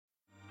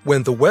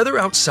When the weather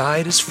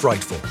outside is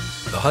frightful,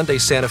 the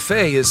Hyundai Santa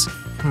Fe is,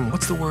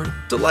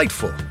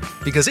 delightful.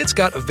 Because it's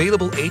got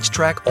available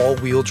H-Track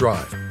all-wheel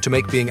drive to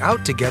make being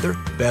out together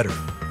better.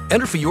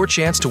 Enter for your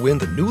chance to win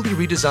the newly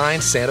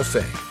redesigned Santa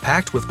Fe,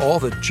 packed with all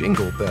the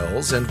jingle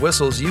bells and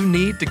whistles you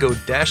need to go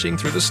dashing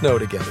through the snow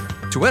together.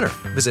 To enter,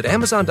 visit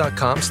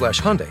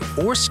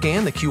Amazon.com/Hyundai or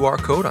scan the QR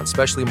code on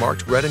specially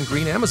marked red and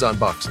green Amazon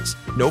boxes.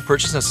 No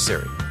purchase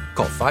necessary.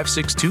 Call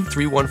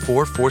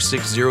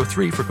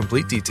 562-314-4603 for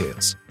complete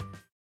details.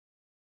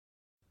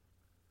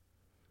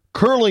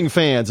 Curling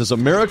fans, as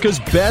America's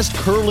best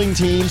curling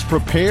teams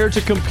prepare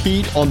to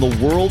compete on the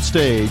world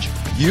stage,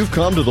 you've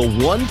come to the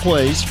one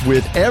place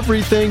with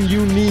everything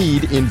you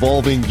need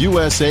involving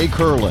USA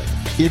curling.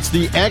 It's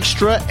the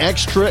Extra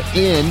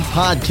In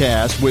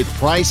podcast with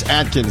Price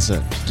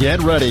Atkinson. Get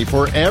ready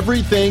for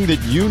everything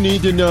that you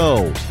need to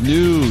know.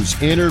 News,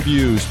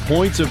 interviews,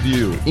 points of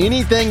view,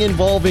 anything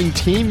involving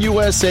Team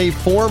USA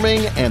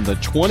forming and the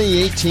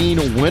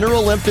 2018 Winter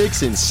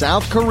Olympics in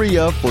South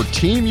Korea for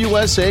Team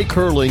USA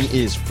curling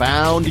is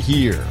found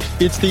here.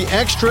 It's the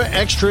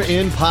Extra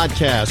In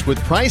podcast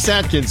with Price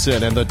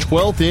Atkinson and the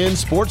 12th In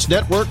Sports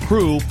Network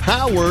crew,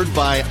 powered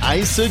by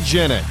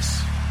Isogenics.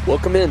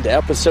 Welcome into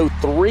episode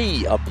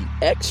 3 of the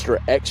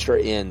Extra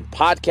In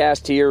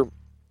podcast here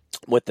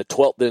with the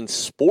 12th In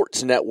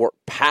Sports Network,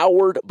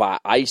 powered by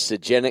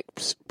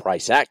Isogenics,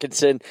 Price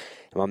Atkinson,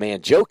 and my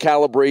man Joe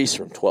Calabrese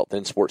from 12th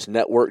In Sports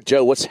Network.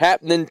 Joe, what's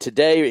happening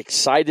today?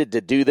 Excited to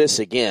do this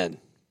again.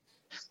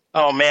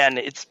 Oh man,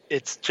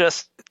 it's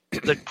just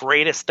the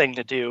greatest thing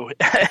to do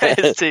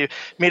is to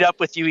meet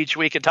up with you each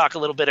week and talk a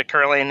little bit of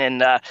curling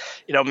and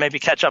maybe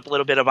catch up a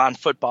little bit on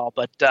football,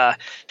 but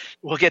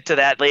we'll get to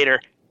that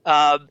later.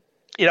 I'm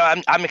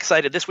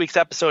excited. This week's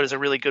episode is a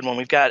really good one.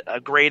 We've got a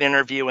great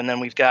interview, and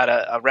then we've got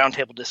a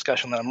roundtable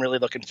discussion that I'm really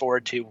looking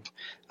forward to.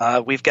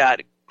 We've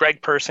got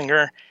Greg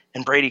Persinger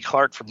and Brady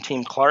Clark from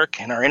Team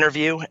Clark in our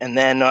interview, and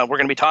then we're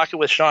going to be talking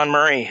with Sean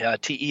Murray,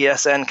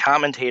 TESN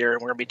commentator.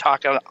 We're going to be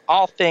talking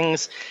all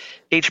things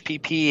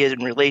HPP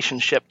in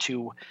relationship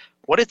to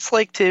what it's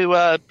like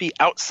to be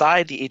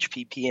outside the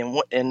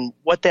HPP and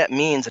what that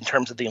means in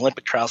terms of the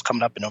Olympic trials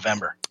coming up in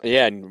November.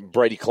 Yeah, and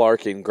Brady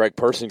Clark and Greg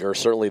Persinger,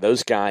 certainly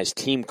those guys.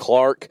 Team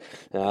Clark,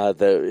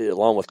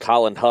 along with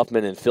Colin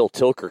Huffman and Phil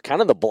Tilker,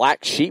 kind of the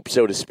black sheep,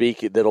 so to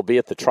speak, that'll be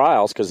at the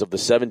trials because of the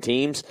 7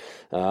 teams.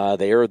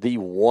 They are the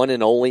one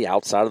and only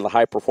outside of the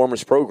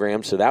high-performance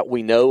program, so that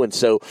we know. And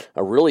so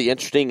a really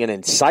interesting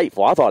and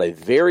insightful, I thought a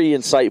very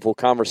insightful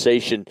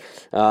conversation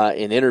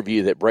and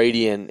interview that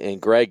Brady and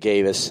Greg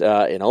gave us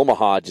in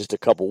Omaha just a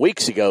couple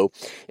weeks ago.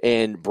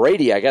 And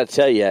Brady, I got to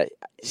tell you,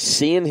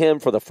 seeing him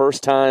for the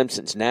first time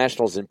since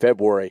Nationals in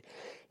February,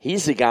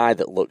 he's the guy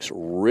that looks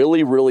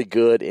really, really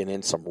good and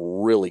in some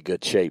really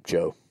good shape,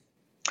 Joe.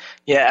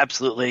 Yeah,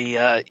 absolutely.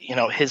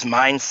 His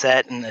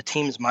mindset and the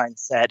team's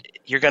mindset,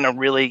 you're going to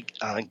really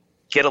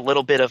get a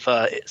little bit of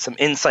some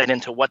insight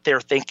into what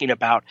they're thinking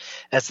about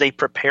as they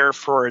prepare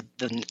for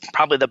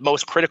probably the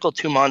most critical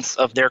 2 months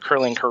of their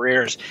curling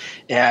careers.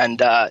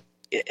 And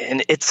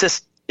it's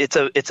just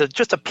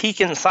just a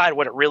peek inside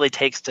what it really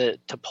takes to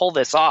pull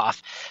this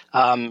off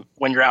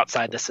when you're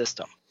outside the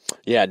system.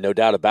 Yeah, no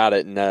doubt about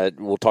it. And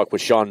we'll talk with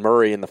Sean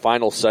Murray in the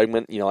final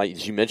segment. Like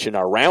as you mentioned,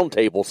 our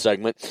roundtable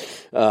segment,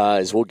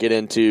 as we'll get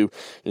into,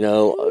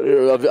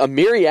 a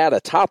myriad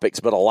of topics,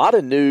 but a lot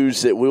of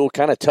news that we'll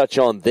kind of touch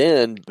on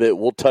then, but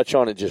we'll touch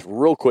on it just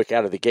real quick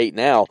out of the gate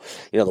now.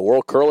 The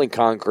World Curling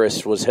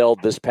Congress was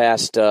held this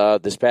past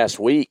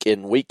week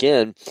and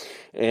weekend.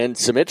 And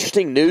some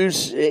interesting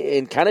news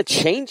and kind of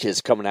changes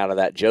coming out of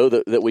that, Joe,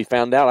 that we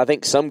found out. I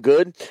think some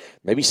good,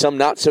 maybe some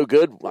not so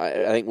good.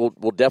 I think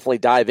we'll definitely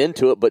dive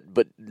into it, but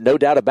no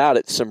doubt about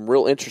it, some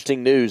real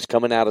interesting news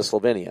coming out of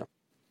Slovenia.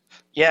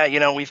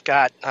 Yeah, we've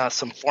got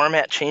some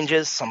format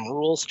changes, some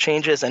rules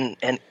changes, and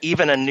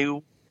even a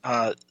new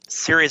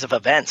series of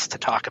events to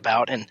talk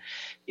about. And,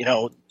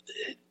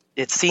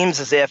 it seems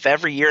as if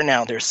every year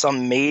now there's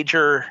some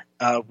major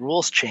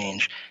rules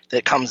change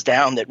that comes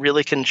down that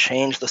really can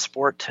change the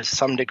sport to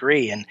some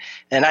degree. And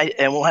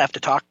we'll have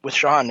to talk with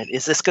Sean.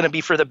 Is this going to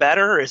be for the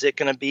better, or is it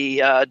going to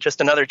be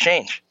just another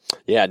change?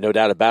 Yeah, no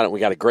doubt about it.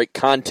 We got a great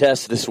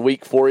contest this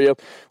week for you.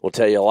 We'll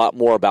tell you a lot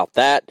more about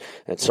that,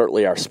 and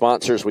certainly our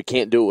sponsors. We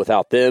can't do it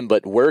without them,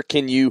 but where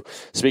can you,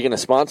 speaking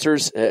of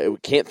sponsors, we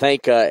can't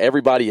thank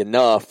everybody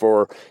enough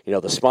for,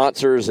 the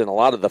sponsors and a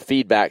lot of the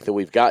feedback that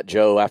we've got,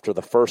 Joe, after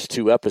the first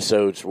 2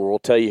 episodes, where we'll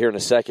tell you here in a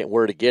second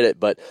where to get it,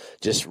 but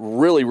just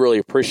really, really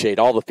appreciate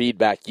all the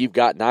feedback you've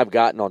gotten, I've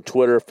gotten on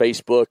Twitter,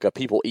 Facebook,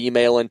 people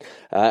emailing.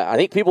 I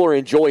think people are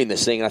enjoying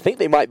this thing, and I think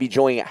they might be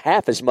enjoying it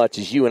half as much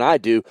as you and I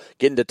do,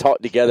 getting to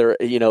talk together,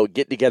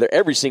 get together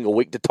every single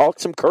week to talk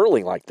some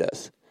curling like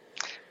this.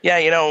 Yeah,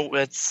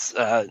 it's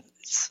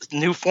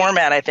new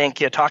format, I think.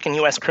 Talking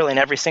U.S. curling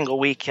every single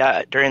week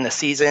during the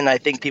season, I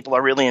think people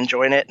are really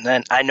enjoying it. And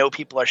then I know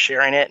people are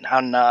sharing it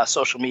on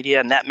social media,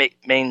 and that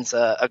means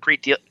a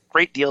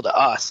great deal to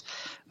us.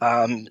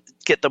 Getting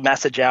get the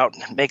message out,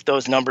 make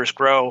those numbers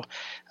grow,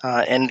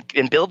 and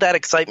build that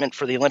excitement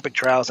for the Olympic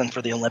trials and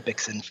for the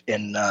Olympics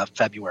in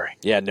February.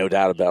 Yeah, no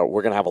doubt about it.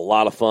 We're going to have a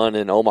lot of fun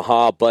in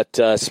Omaha.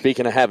 But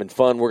speaking of having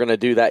fun, we're going to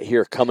do that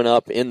here coming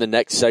up in the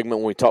next segment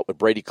when we talk with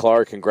Brady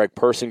Clark and Greg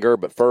Persinger.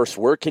 But first,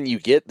 where can you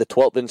get the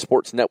 12th End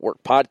Sports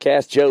Network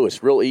podcast? Joe,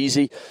 it's real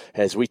easy.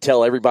 As we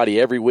tell everybody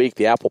every week,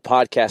 the Apple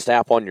Podcast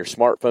app on your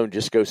smartphone,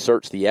 just go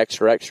search the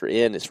Extra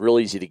In. It's real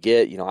easy to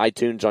get.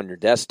 iTunes on your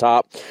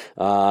desktop.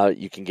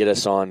 You can get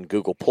us on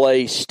Google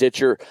Play,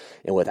 Stitcher,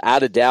 and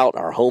without a doubt,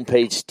 our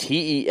homepage,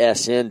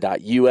 TESN.us/podcast,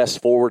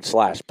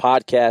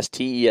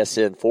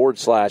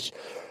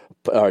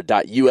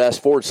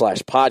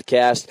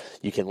 TESN.us/podcast.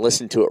 You can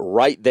listen to it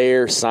right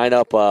there. Sign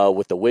up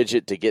with the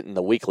widget to get in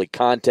the weekly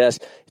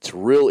contest. It's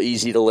real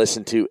easy to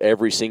listen to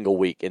every single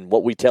week. And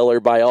what we tell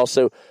everybody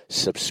also,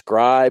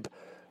 subscribe,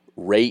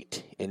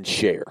 rate, and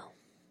share.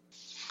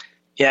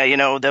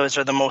 Yeah, those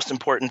are the most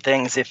important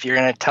things. If you're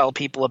going to tell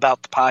people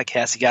about the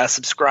podcast, you got to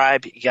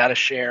subscribe, you got to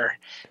share,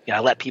 you got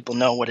to let people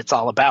know what it's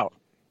all about.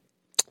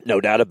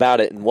 No doubt about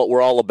it. And what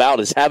we're all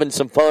about is having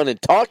some fun and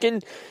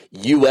talking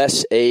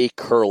USA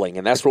curling.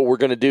 And that's what we're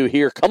going to do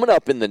here coming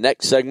up in the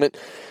next segment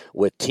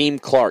with Team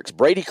Clark's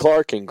Brady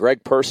Clark and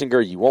Greg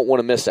Persinger. You won't want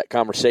to miss that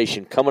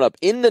conversation coming up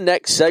in the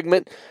next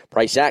segment.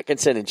 Price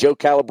Atkinson and Joe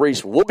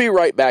Calabrese will be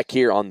right back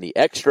here on the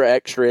Extra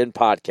In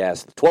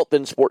podcast, the 12th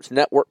End Sports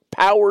Network,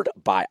 powered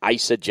by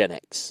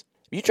Isagenix.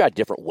 Have you tried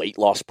different weight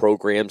loss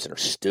programs and are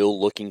still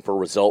looking for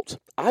results?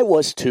 I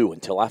was too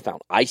until I found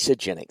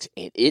Isagenix,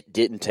 and it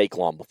didn't take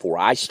long before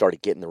I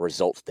started getting the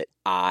results that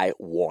I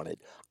wanted.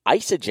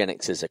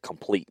 Isagenix is a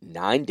complete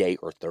 9-day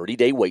or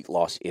 30-day weight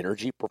loss,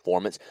 energy,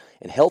 performance,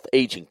 and health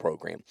aging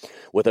program.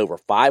 With over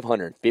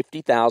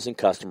 550,000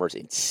 customers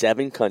in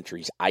 7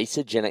 countries,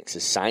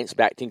 Isagenix's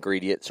science-backed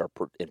ingredients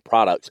and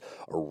products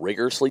are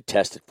rigorously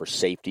tested for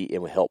safety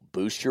and will help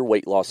boost your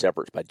weight loss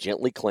efforts by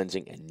gently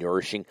cleansing and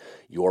nourishing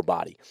your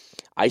body.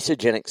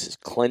 Isagenix's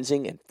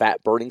cleansing and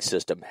fat-burning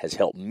system has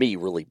helped me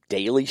relieve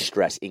daily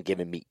stress and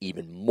given me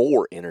even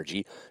more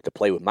energy to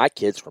play with my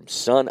kids from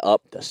sun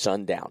up to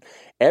sundown.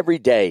 Every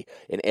day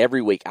and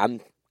every week, I'm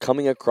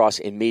coming across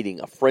and meeting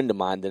a friend of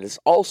mine that is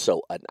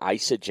also an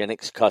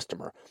Isagenix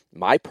customer.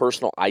 My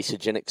personal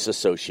Isagenix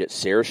associate,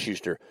 Sarah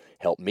Schuster,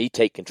 helped me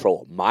take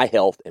control of my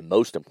health and,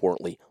 most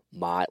importantly,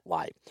 my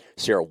life.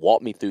 Sarah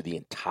walked me through the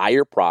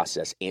entire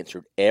process,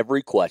 answered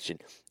every question,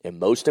 and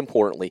most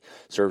importantly,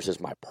 serves as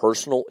my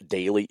personal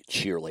daily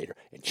cheerleader.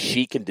 And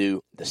she can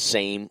do the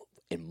same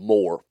and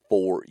more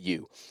for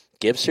you.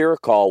 Give Sarah a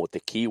call with the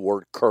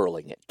keyword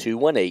curling at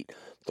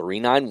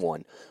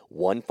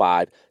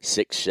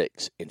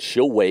 218-391-1566, and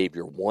she'll waive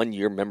your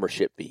 1-year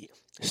membership fee.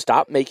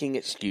 Stop making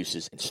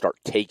excuses and start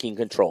taking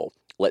control.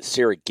 Let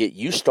Sarah get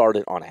you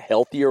started on a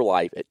healthier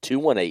life at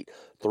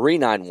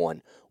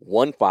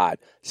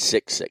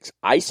 218-391-1566.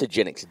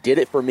 Isagenix did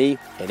it for me,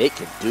 and it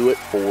can do it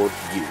for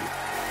you.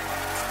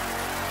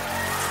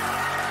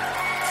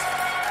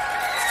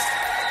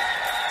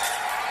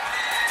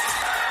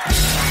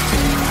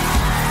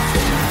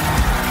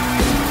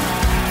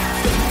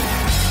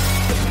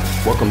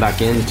 Welcome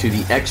back into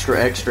the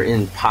Extra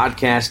In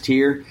podcast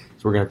here.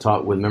 So we're going to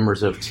talk with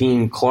members of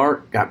Team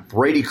Clark. Got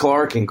Brady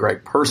Clark and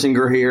Greg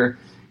Persinger here.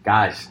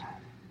 Guys,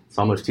 it's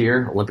almost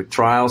here, Olympic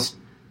trials.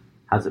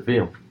 How's it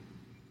feel?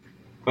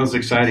 Well, it's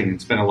exciting.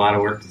 It's been a lot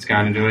of work that's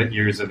gone into it,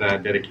 years of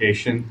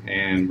dedication,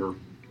 and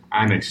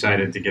I'm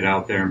excited to get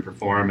out there and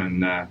perform,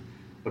 and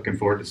looking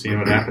forward to seeing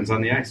what happens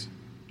on the ice.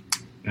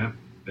 Yeah,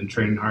 been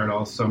training hard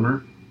all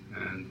summer,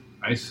 and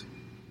ice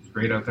is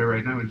great out there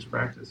right now. We just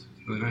practice.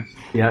 It's really nice.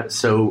 Yeah,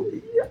 so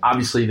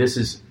obviously this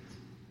is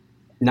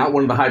not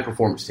one of the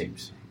high-performance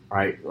teams. All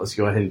right, let's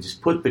go ahead and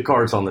just put the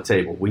cards on the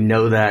table. We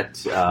know that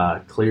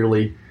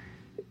clearly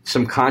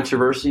some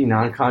controversy,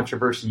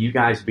 non-controversy. You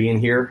guys being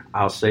here,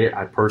 I'll say it,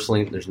 I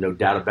personally, there's no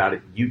doubt about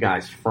it, you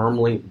guys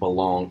firmly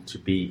belong to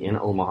be in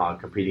Omaha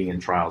competing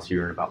in trials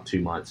here in about 2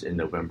 months in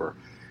November.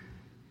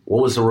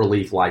 What was the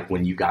relief like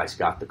when you guys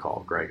got the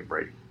call, Greg and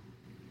Brady?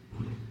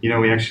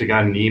 We actually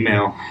got an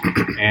email,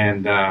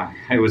 and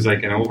it was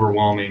like an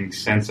overwhelming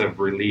sense of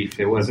relief.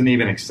 It wasn't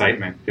even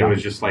excitement. It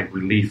was just like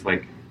relief,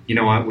 like, you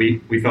know what, we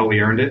felt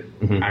we earned it.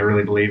 Mm-hmm. I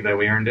really believe that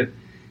we earned it.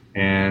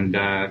 And,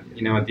 at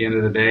the end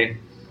of the day,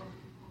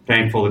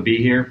 thankful to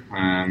be here.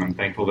 I'm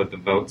thankful that the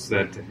votes,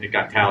 that it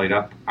got tallied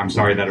up. I'm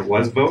sorry that it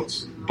was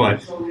votes,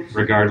 but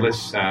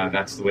regardless,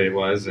 that's the way it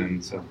was.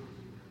 And so,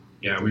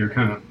 yeah, we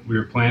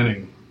were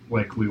planning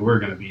like we were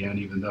going to be in,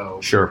 even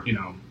though, sure, we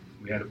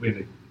had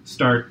to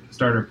start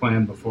our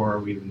plan before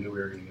we even knew we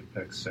were going to get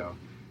picked. So,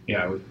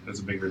 yeah, it was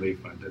a big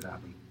relief when it did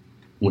happen.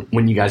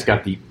 When you guys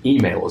got the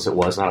email, as it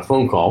was, not a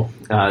phone call,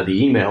 the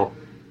email,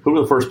 who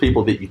were the first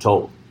people that you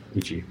told,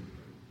 each of you?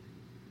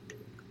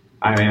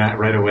 I mean,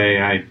 right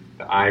away,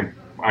 I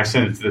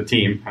sent it to the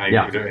team.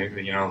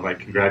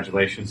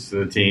 Congratulations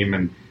to the team.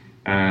 And,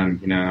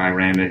 I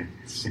ran to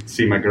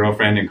see my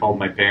girlfriend and called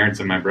my parents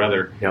and my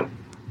brother. Yep.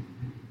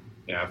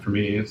 Yeah, for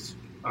me, it's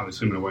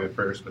obviously my wife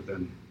first, but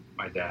then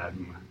my dad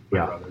and my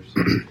brothers.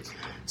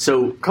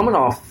 So coming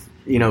off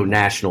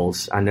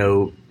nationals, I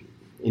know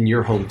in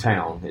your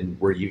hometown and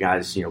where you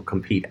guys,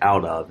 compete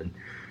out of, and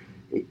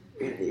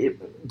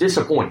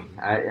disappointing.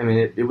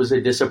 It was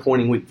a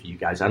disappointing week for you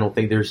guys. I don't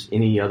think there's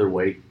any other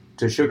way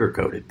to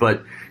sugarcoat it.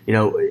 But,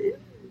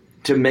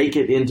 to make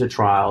it into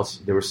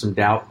trials, there was some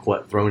doubt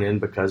thrown in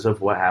because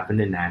of what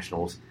happened in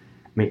nationals.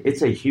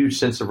 It's a huge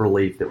sense of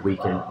relief that we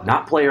can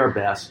not play our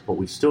best, but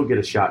we still get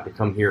a shot to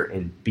come here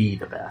and be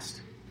the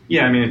best.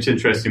 Yeah, it's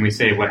interesting. We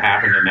say what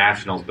happened in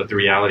nationals, but the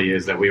reality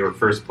is that we were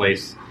first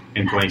place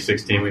in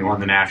 2016. We won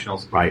the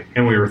nationals, right,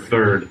 and we were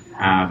third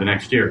the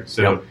next year.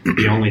 So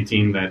the only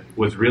team that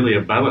was really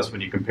above us when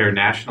you compare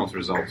nationals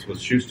results was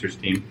Schuster's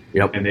team,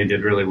 and they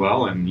did really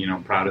well,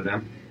 and proud of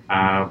them.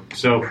 It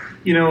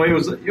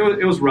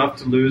was rough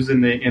to lose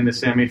in the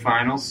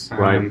semifinals,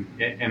 right?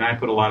 And I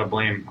put a lot of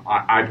blame.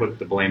 I put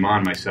the blame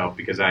on myself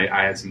because I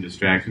had some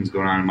distractions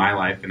going on in my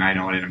life, and I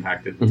know it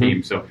impacted the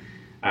team. So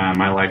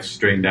my life's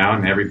straightened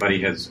out,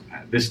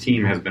 and this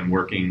team has been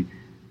working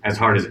as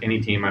hard as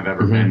any team I've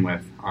ever been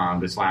with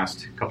this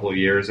last couple of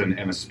years, and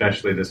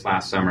especially this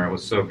last summer. It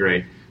was so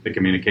great. The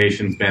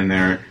communication's been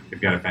there. We've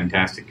got a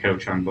fantastic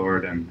coach on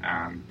board,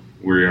 and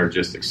we are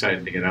just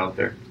excited to get out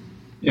there.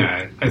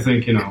 Yeah, I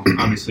think,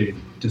 obviously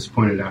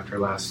disappointed after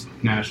last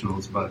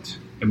nationals, but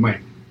it might,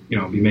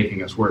 be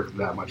making us work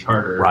that much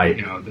harder.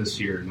 Right. This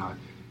year, not,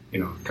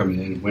 coming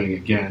in and winning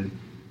again.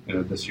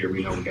 This year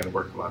we know we got to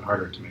work a lot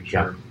harder to make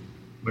sure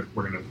we're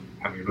going to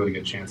have a really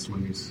good chance to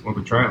win these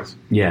Olympic trials.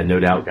 Yeah, no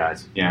doubt,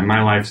 guys. Yeah,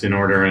 my life's in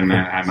order, and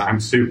I'm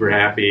super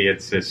happy.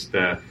 It's just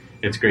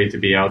it's great to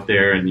be out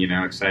there, and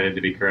excited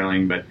to be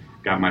curling, but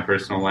got my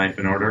personal life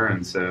in order,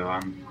 and so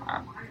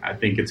I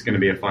think it's going to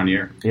be a fun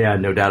year. Yeah,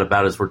 no doubt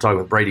about it. As we're talking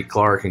with Brady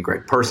Clark and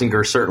Greg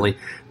Persinger, certainly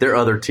their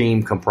other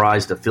team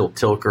comprised of Phil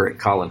Tilker and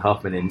Colin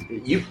Huffman,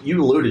 and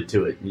you alluded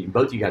to it.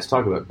 Both of you guys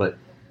talk about it, but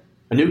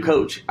a new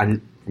coach.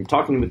 From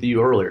talking with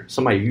you earlier,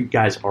 somebody you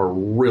guys are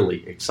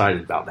really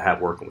excited about to have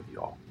working with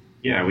you all.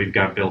 Yeah, we've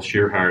got Bill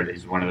Shearhart.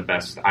 He's one of the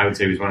best. I would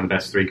say he's one of the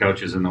best 3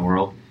 coaches in the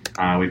world.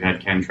 We've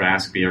had Ken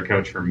Trask be our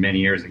coach for many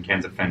years, and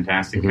Ken's a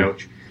fantastic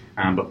coach.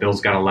 But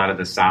Bill's got a lot of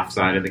the soft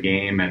side of the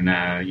game, and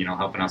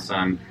helping us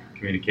on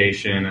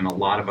communication and a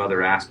lot of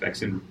other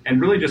aspects, and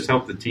really just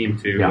help the team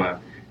to,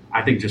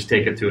 I think, just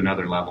take it to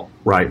another level.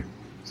 Right.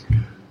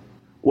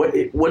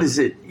 What is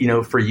it,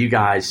 for you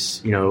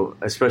guys,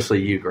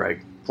 especially you,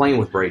 Greg, playing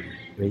with Brady?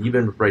 You've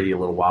been with Brady a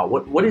little while.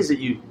 What is it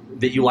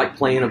that you like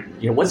playing?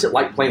 What's it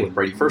like playing with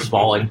Brady? First of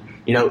all, and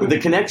the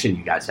connection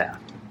you guys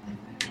have.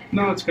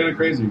 No, it's kind of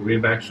crazy.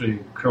 We've actually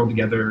curled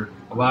together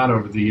a lot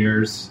over the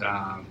years.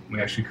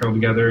 We actually curled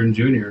together in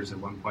juniors at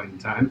one point in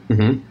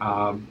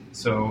time.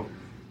 So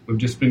we've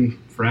just been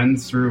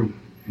friends through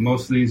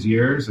most of these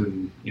years,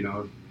 and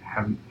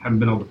haven't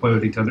been able to play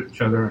with each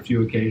other on a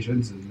few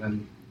occasions, and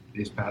then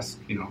these past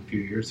few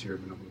years here,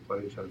 been able to play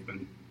with each other.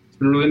 It's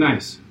been really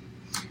nice.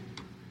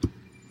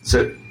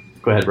 So,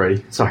 go ahead,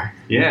 Brady. Sorry.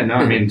 Yeah,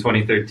 no,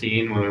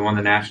 2013, when we won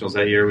the Nationals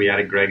that year, we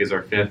added Greg as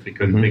our 5th. We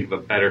couldn't think of a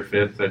better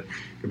 5th that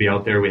could be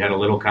out there. We had a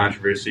little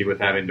controversy with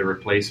having to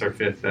replace our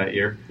 5th that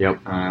year. Yep.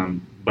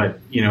 But,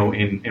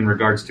 in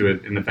regards to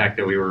it, and the fact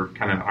that we were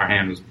our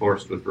hand was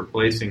forced with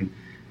replacing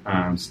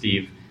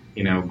Steve,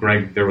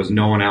 Greg, there was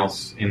no one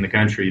else in the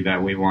country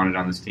that we wanted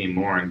on this team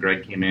more, and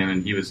Greg came in,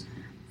 and he was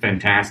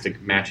fantastic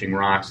matching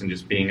rocks and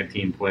just being a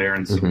team player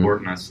and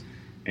supporting us.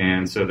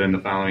 And so then the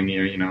following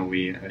year,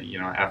 we,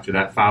 after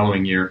that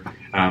following year,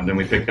 then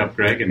we picked up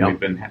Greg, and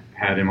we've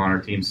had him on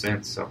our team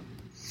since. So,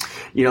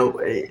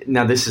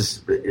 now this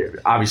is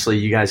obviously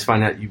you guys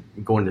find out you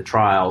go into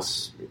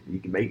trials, you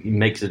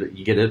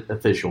get it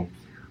official.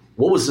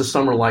 What was the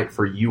summer like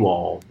for you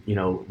all?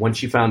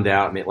 Once you found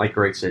out, like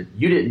Greg said,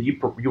 you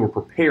were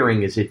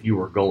preparing as if you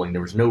were going.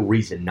 There was no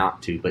reason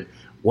not to, but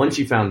once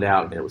you found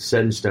out and it was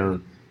set in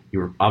stone, you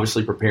were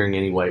obviously preparing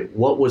anyway.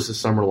 What was the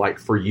summer like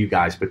for you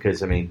guys?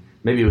 Because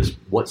maybe it was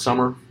what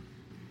summer?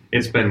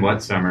 It's been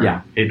what summer?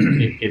 Yeah.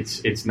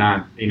 It's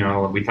not.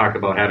 We talk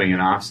about having an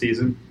off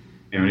season.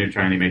 When you're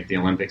trying to make the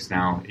Olympics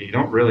now, you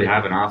don't really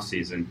have an off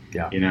season.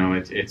 Yeah.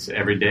 It's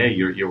every day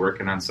you're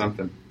working on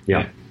something.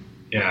 Yeah.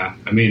 Yeah.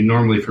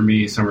 Normally for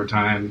me,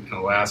 summertime in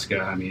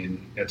Alaska,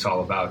 it's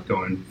all about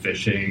going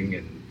fishing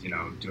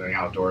and doing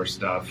outdoor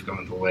stuff,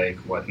 going to the lake,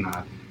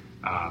 whatnot.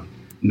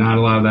 Not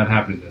a lot of that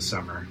happening this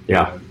summer.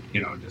 Yeah.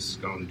 Just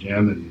going to the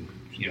gym, and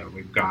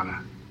we've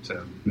gone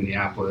to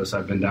Minneapolis.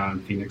 I've been down in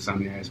Phoenix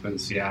on the ice, been in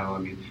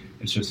Seattle.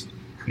 It's just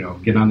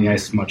get on the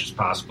ice as much as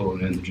possible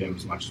and in the gym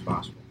as much as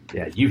possible.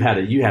 Yeah, you had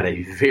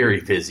a very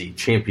busy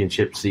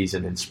championship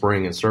season in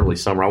spring and certainly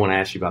summer. I want to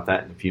ask you about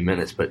that in a few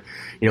minutes, but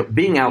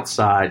being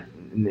outside,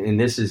 and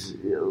this is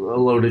a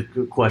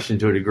loaded question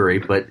to a degree,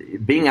 but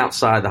being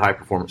outside the high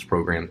performance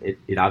program,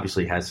 it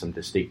obviously has some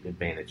distinct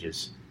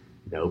advantages.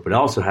 But it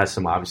also has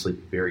some obviously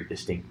very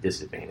distinct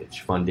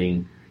disadvantage.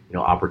 Funding,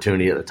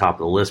 opportunity at the top of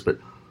the list. But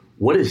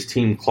what has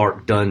Team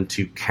Clark done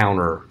to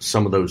counter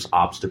some of those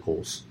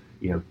obstacles,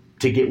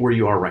 to get where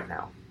you are right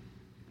now?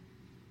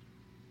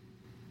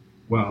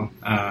 Well,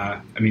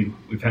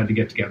 we've had to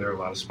get together a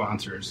lot of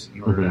sponsors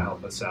in order to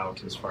help us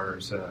out as far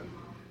as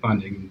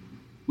funding.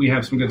 we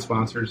have some good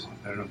sponsors.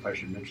 I don't know if I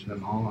should mention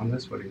them all on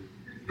this. What do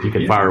you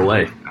can fire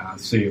away.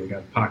 See, we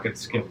got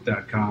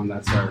PocketSkip.com.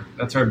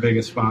 That's our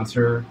biggest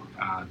sponsor.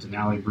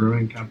 Denali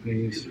Brewing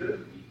Company's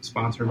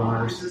sponsor of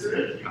ours.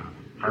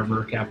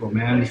 Harbor Capital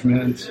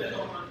Management.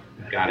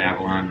 We've got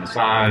Avalon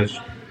Massage.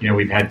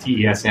 We've had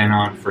TESN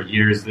on for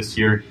years this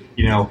year.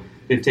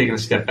 They've taken a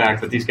step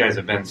back, but these guys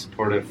have been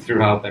supportive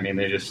throughout. I mean,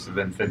 they just have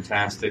been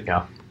fantastic.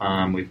 Yeah.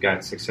 We've got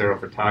Sixero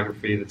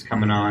Photography that's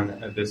coming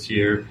on this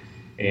year.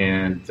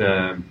 And,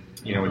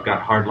 we've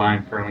got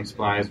Hardline Curling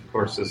Supplies, of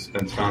course, has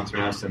been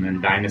sponsoring us. And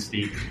then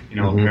Dynasty,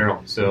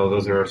 Apparel. So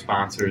those are our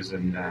sponsors.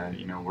 And,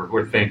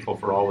 we're thankful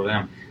for all of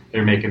them.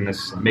 They're making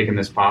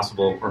this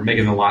possible, or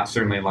making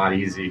certainly a lot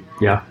easy.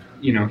 Yeah.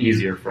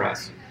 Easier for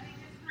us.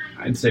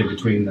 I'd say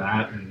between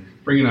that and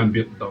bringing on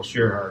Bill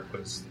Shearhart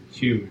was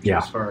huge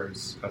as far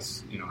as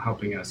us,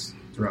 helping us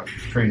throughout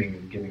training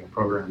and getting a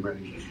program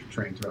ready to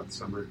train throughout the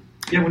summer.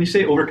 Yeah, when you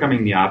say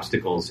overcoming the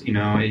obstacles,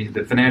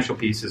 the financial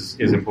piece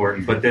is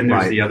important, but then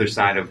there's the other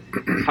side of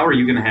how are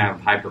you going to have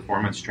high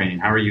performance training?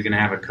 How are you going to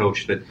have a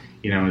coach that,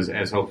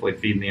 is hopefully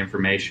feeding the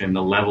information,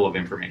 the level of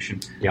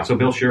information? Yeah. So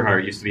Bill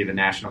Shearhart used to be the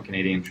National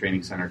Canadian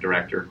Training Center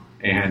director,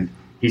 and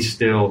he's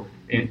still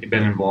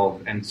been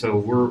involved, and so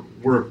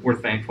we're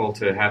thankful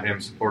to have him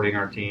supporting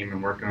our team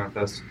and working with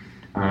us.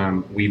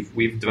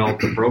 We've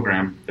developed a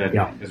program that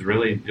is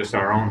really just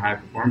our own high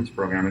performance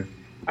program. And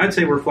I'd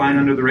say we're flying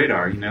under the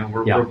radar.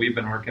 We've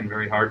been working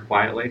very hard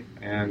quietly,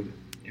 and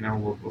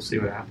we'll see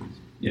what happens.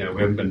 Yeah,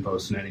 we haven't been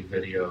posting any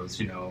videos,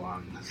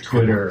 on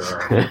Twitter or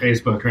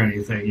Facebook or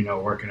anything,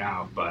 working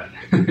out, but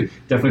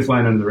definitely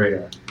flying under the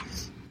radar.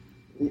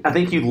 I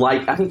think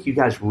you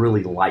guys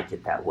really like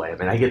it that way. I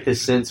mean, I get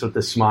this sense with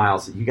the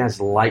smiles that you guys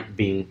like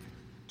being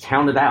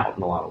counted out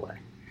in a lot of ways.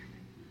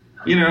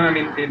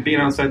 Being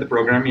outside the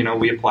program,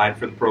 we applied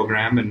for the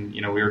program and,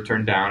 we were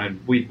turned down,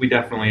 and we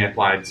definitely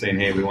applied saying,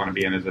 hey, we want to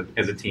be in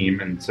as a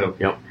team. And so,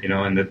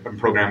 and the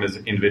program is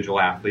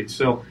individual athletes.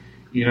 So,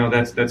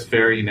 that's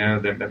fair,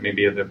 that may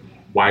be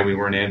why we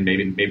weren't in.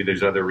 Maybe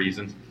there's other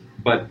reasons,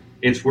 but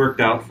it's worked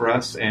out for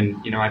us.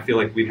 And, I feel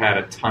like we've had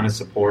a ton of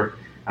support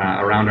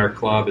around our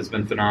club. It's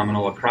been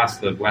phenomenal across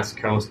the West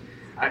Coast.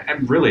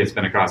 Really, it's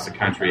been across the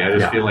country. I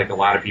just feel like a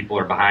lot of people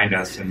are behind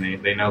us, and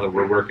they know that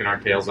we're working our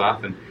tails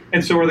off,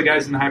 and so are the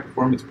guys in the high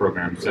performance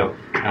program. So,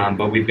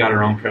 but we've got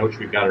our own coach,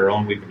 we've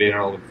been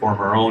able to form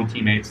our own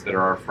teammates that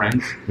are our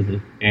friends,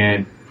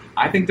 and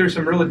I think there's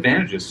some real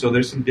advantages. So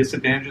there's some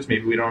disadvantages.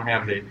 Maybe we don't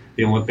have the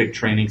Olympic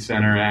Training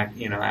Center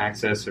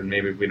access, or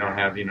maybe we don't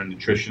have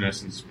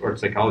nutritionists and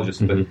sports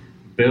psychologists. But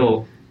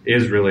Bill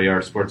is really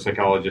our sports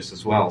psychologist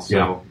as well.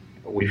 So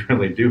we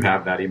really do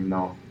have that, even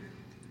though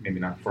maybe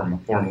not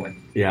formally.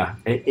 Yeah,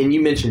 and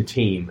you mentioned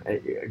team.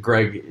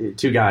 Greg,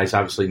 two guys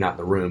obviously not in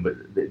the room,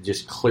 but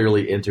just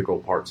clearly integral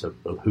parts of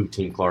who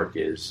Team Clark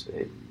is.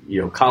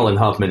 Colin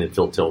Huffman and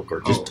Phil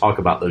Tilker. Just talk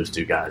about those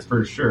two guys.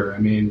 For sure. I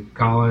mean,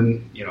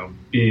 Colin,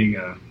 being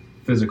a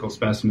physical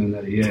specimen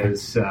that he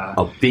is.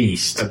 A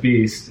beast.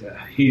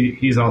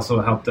 He's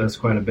also helped us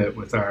quite a bit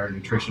with our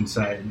nutrition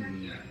side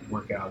and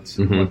workouts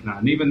and whatnot.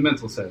 And even the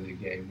mental side of the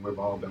game. We've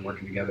all been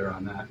working together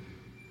on that.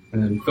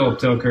 And then Phil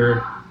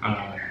Tilker,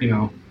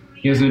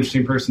 he has an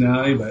interesting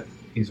personality, but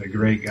he's a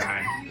great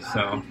guy.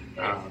 So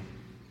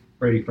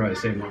Brady probably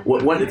say more.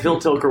 Phil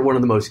Tilker, one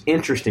of the most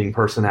interesting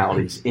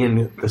personalities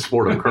in the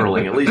sport of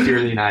curling, at least here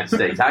in the United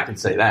States. I can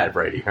say that,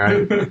 Brady,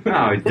 right?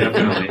 No,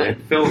 definitely.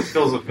 Phil's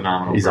a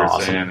phenomenal person,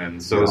 awesome.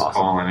 And so is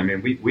Colin. I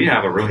mean, we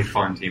have a really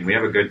fun team. We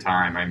have a good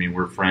time. I mean,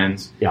 we're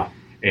friends. Yeah.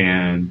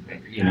 And,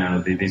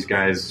 these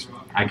guys,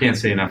 I can't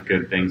say enough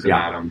good things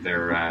about them.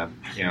 They're,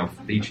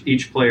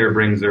 each player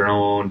brings their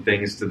own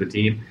things to the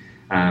team.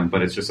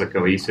 But it's just a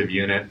cohesive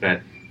unit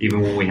that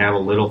even when we have a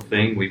little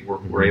thing,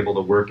 we're able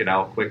to work it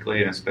out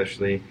quickly, and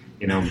especially,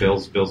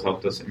 Bill's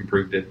helped us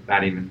improve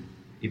that even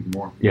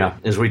more. Yeah,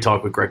 as we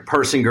talk with Greg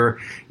Persinger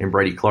and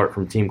Brady Clark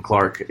from Team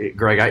Clark.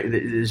 Greg,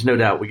 there's no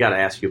doubt we got to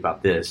ask you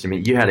about this. I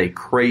mean, you had a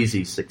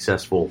crazy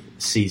successful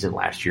season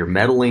last year,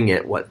 medaling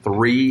at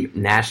 3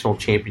 national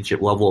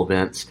championship level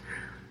events.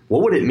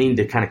 What would it mean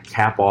to kind of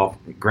cap off,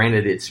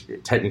 granted it's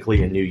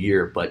technically a new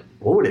year, but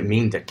what would it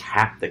mean to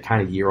cap the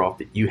kind of year off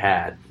that you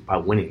had by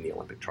winning the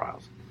Olympic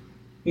trials?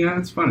 Yeah,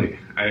 it's funny.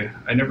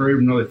 I never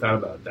even really thought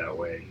about it that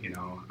way,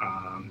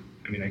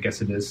 I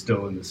guess it is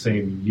still in the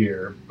same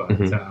year, but I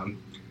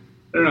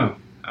don't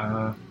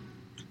know.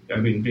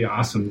 It'd be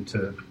awesome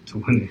to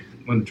win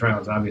the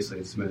trials. Obviously,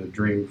 it's been a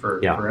dream for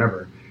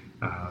forever.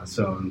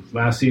 So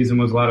last season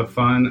was a lot of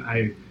fun.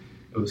 It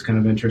was kind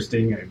of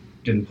interesting. I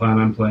didn't plan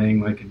on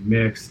playing in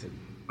mixed, and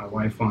my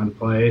wife wanted to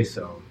play,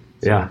 so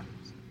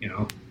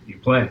you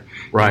play,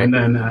 right? And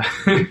then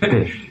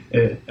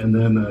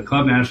the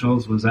club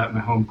nationals was at my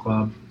home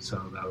club, so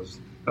that was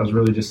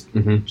really just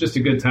a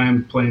good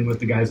time playing with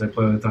the guys I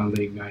play with on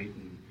league night,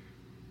 and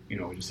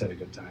we just had a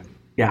good time.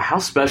 Yeah, how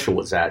special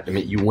was that? I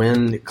mean, you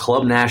win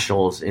club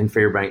nationals in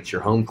Fairbanks.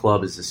 Your home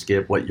club is the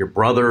skip. Your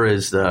brother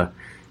is the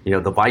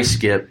vice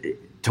skip.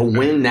 To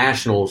win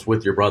nationals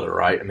with your brother,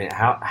 right? I mean,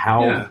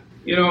 how?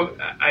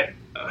 Yeah.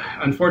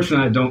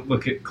 unfortunately, I don't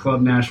look at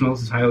club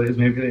nationals as highly as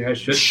maybe I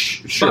should.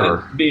 Sure.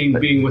 But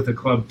being with a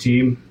club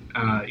team,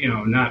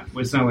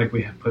 it's not like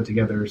we have put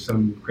together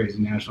some crazy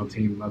national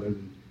team other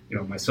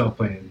than myself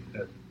playing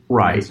at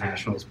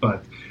nationals.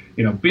 But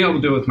being able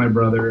to do it with my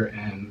brother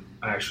and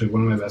actually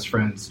one of my best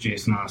friends,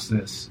 Jason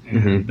Osnes,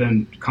 and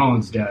then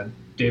Colin's dad,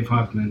 Dave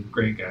Huffman,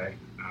 great guy.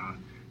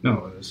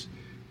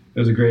 It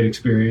was a great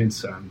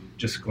experience. I'm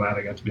just glad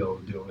I got to be able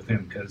to do it with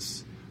him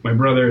because my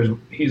brother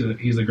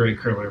he's a great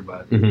curler,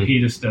 but he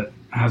just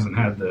hasn't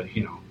had the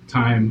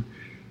time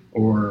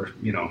or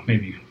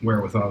maybe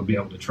wherewithal to be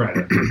able to try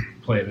to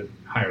play at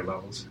higher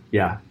levels.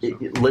 Yeah,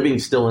 living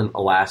still in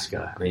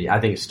Alaska, I mean, I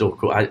think it's still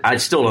cool. I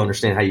still don't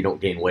understand how you don't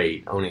gain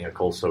weight owning a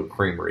Cold Stone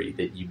Creamery.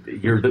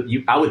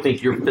 That I would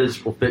think your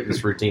physical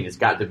fitness routine has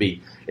got to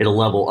be at a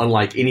level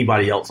unlike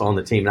anybody else on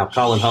the team. Now,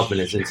 Colin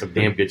Huffman is in some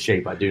damn good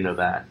shape. I do know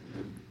that.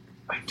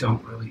 I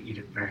don't really eat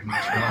it very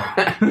much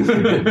at all.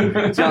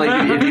 It's not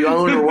like if you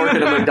own or work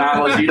at a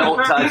McDonald's, you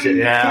don't touch it.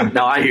 Yeah,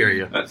 no, I hear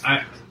you.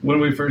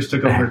 When we first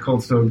took over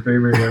Cold Stone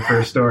Creamery, our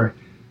first store,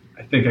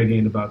 I think I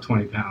gained about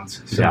 20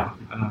 pounds. So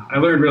I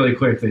learned really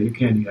quick that you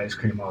can't eat ice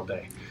cream all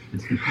day.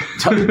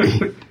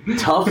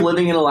 Tough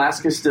living in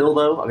Alaska still,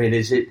 though. I mean,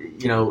 is it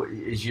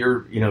is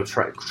your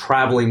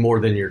traveling more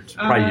than your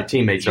probably your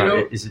teammates? Are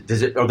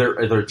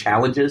there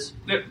challenges?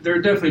 There are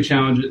definitely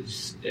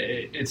challenges.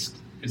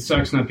 It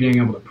sucks not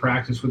being able to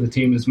practice with the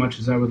team as much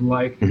as I would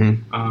like,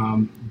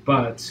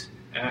 but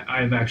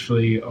I've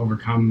actually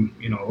overcome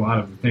a lot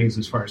of the things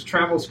as far as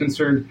travel is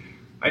concerned.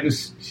 I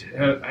just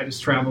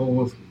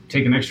travel,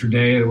 take an extra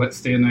day, let's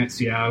stay a night in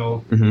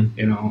Seattle, and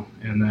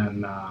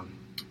then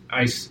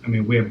ice. I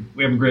mean, we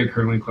have a great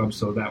curling club,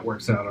 so that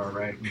works out all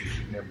right. We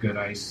have good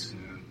ice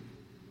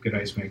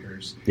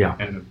makers,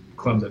 and a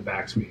club that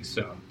backs me,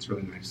 so it's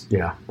really nice.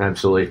 Yeah,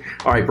 absolutely.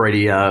 All right,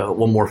 Brady,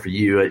 one more for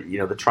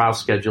you. The trial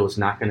schedule is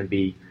not going to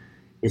be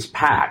it's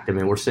packed. I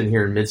mean, we're sitting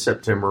here in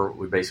mid-September.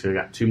 We basically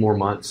got 2 more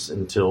months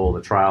until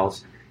the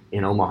trials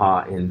in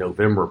Omaha in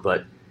November,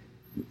 but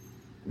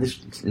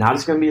it's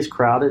not going to be as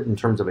crowded in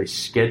terms of a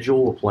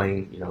schedule of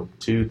playing,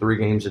 2-3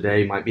 games a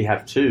day. Might be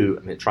have 2.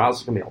 I mean,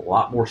 trials are going to be a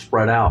lot more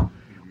spread out.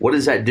 What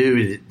does that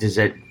do? Does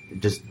that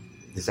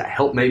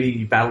help maybe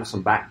you battle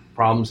some back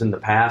problems in the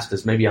past?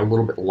 Does maybe a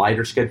little bit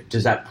lighter schedule?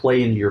 Does that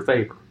play into your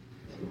favor?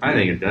 I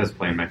think it does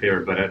play in my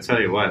favor, but I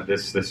tell you what,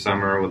 this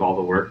summer with all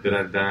the work that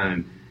I've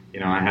done,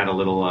 and I had a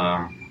little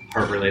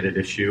heart-related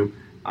issue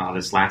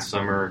this last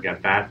summer.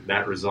 Got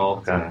that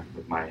resolved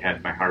with my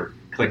heart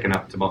clicking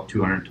up to about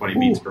 220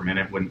 beats per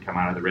minute, wouldn't come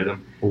out of the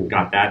rhythm. Ooh.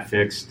 Got that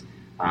fixed.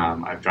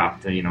 I've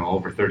dropped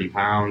over 30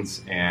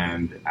 pounds,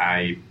 and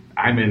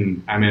I'm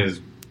in as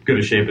good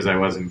a shape as I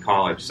was in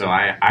college. So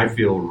I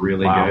feel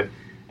really good,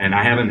 and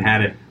I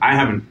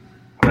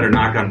better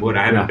knock on wood.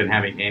 I haven't been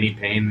having any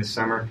pain this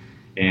summer.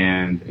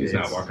 And he's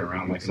not walking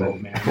around like an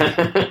old man.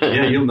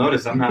 Yeah, you'll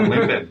notice I'm not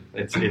limping.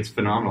 It's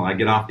phenomenal. I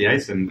get off the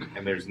ice and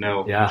there's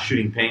no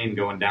shooting pain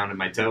going down to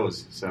my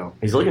toes. So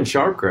he's looking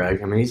sharp,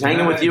 Greg. I mean, he's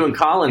hanging with you and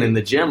Colin in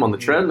the gym on the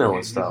treadmill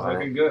and stuff. He's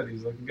looking good.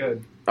 He's looking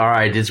good. All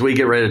right, as we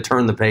get ready to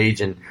turn the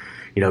page and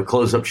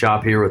close up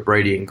shop here with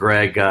Brady and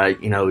Greg,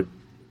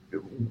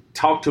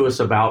 talk to us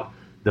about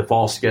the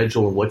fall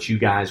schedule and what you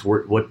guys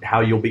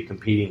how you'll be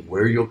competing,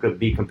 where you'll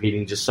be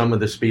competing, just some of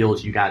the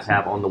spiels you guys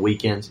have on the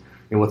weekends.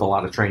 With a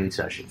lot of training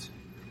sessions.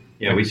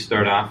 Yeah, we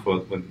start off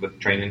with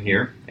training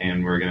here,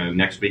 and we're going to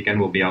next weekend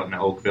we'll be out in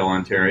Oakville,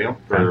 Ontario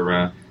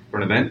for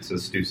an event. So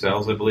Stu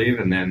Sells, I believe,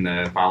 and then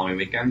the following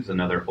weekend is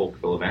another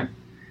Oakville event.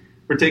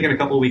 We're taking a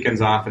couple of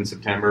weekends off in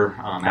September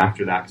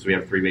after that because we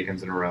have 3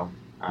 weekends in a row.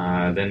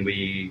 Then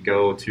we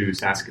go to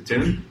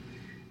Saskatoon,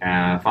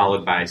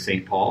 followed by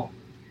St. Paul,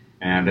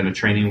 and then a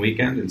training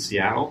weekend in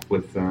Seattle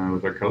with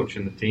our coach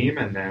and the team,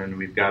 and then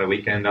we've got a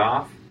weekend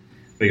off.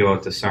 We go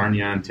out to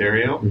Sarnia,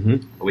 Ontario,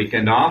 a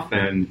weekend off,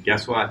 and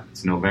guess what?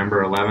 It's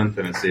November 11th,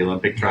 and it's the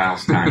Olympic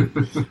trials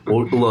time.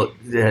 Well, look,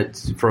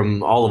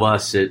 from all of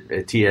us at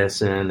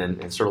TSN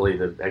and certainly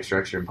the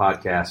Extra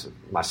podcast,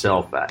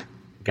 myself,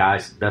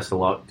 guys, best of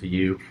luck to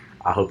you.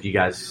 I hope you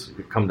guys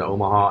come to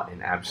Omaha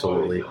and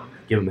absolutely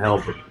give them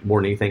hell. But more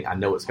than anything, I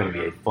know it's going to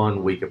be a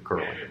fun week of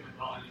curling.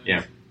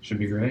 Yeah. Should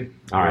be great.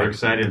 All right. We're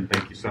excited.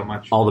 Thank you so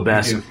much. All the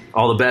best.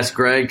 All the best,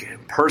 Greg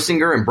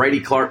Persinger and Brady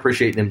Clark.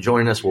 Appreciate them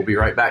joining us. We'll be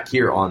right back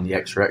here on the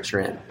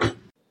Extra End.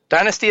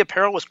 Dynasty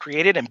Apparel was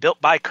created and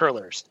built by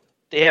curlers.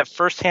 They have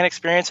firsthand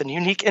experience and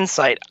unique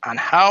insight on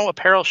how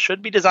apparel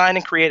should be designed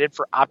and created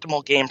for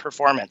optimal game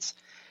performance.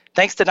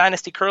 Thanks to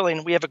Dynasty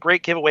Curling, we have a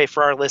great giveaway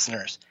for our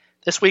listeners.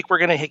 This week, we're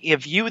going to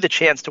give you the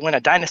chance to win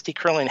a Dynasty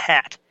Curling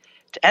hat.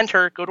 To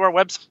enter, go to our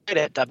website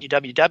at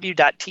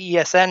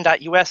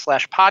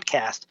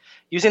www.tesn.us/podcast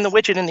using the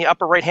widget in the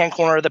upper right-hand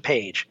corner of the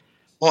page.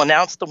 We'll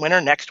announce the winner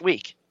next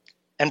week.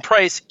 And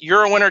Price,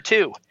 you're a winner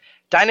too.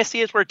 Dynasty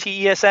is where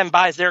TESN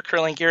buys their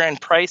curling gear, and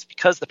Price,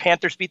 because the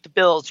Panthers beat the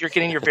Bills, you're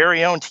getting your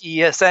very own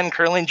TESN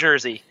curling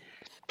jersey.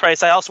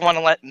 Price, I also want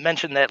to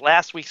mention that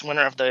last week's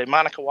winner of the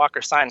Monica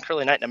Walker signed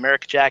Curling Night in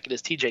America jacket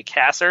is TJ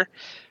Kasser,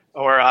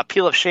 or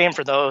Peel of Shame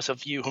for those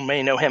of you who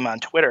may know him on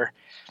Twitter.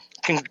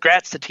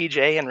 Congrats to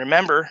TJ, and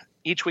remember,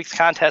 Each week's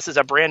contest is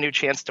a brand new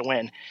chance to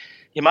win.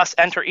 You must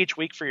enter each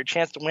week for your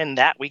chance to win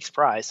that week's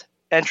prize.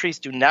 Entries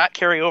do not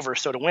carry over,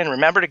 so to win,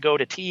 remember to go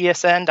to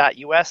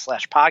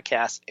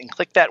tesn.us/podcast and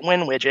click that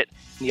win widget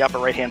in the upper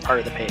right-hand part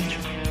of the page.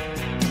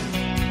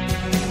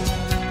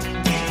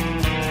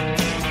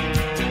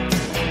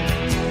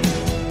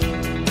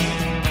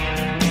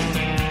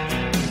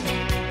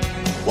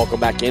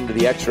 Welcome back into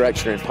the Extra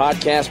Extra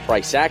podcast.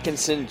 Price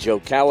Atkinson, Joe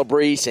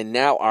Calabrese, and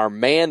now our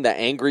man, the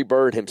Angry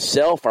Bird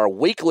himself, our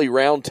weekly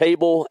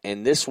roundtable.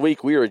 And this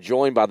week we are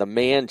joined by the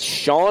man,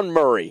 Sean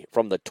Murray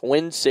from the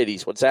Twin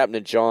Cities. What's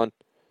happening, Sean?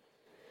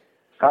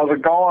 How's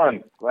it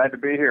going? Glad to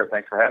be here.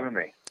 Thanks for having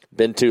me.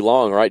 Been too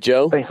long, right,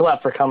 Joe? Thanks a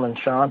lot for coming,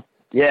 Sean.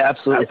 Yeah,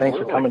 absolutely. Thanks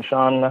for coming,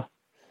 Sean.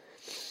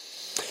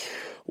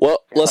 Well,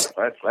 glad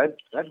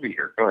to be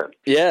here. Go ahead.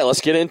 Yeah,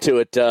 let's get into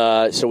it.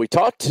 So we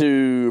talked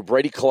to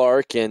Brady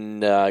Clark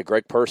and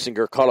Greg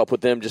Persinger, caught up with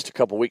them just a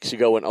couple weeks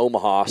ago in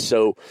Omaha.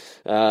 So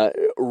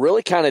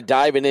really kind of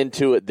diving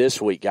into it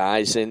this week,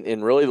 guys.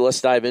 And really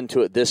let's dive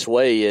into it this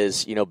way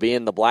is,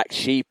 being the black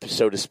sheep,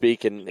 so to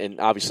speak, and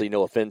obviously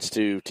no offense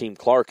to Team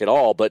Clark at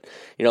all, but,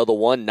 the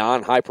one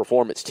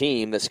non-high-performance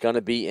team that's going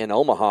to be in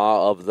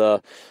Omaha of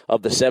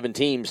the 7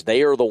 teams,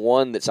 they are the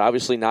one that's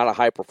obviously not a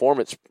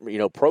high-performance,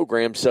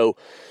 program. So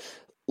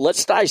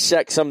let's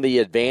dissect some of the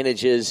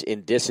advantages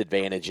and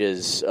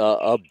disadvantages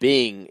of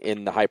being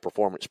in the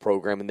high-performance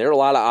program. And there are a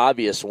lot of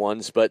obvious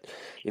ones, but,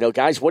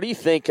 guys, what do you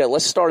think?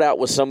 Let's start out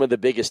with some of the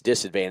biggest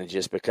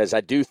disadvantages, because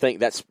I do think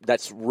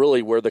that's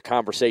really where the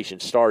conversation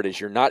starts, is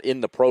you're not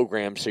in the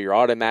program, so you're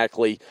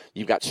automatically,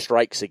 you've got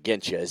strikes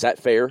against you. Is that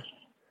fair?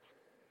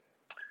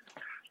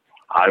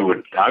 I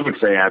would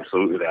say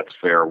absolutely that's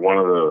fair. One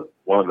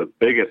of the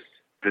biggest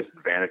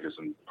disadvantages,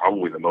 and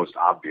probably the most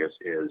obvious,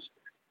 is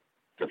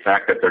the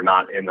fact that they're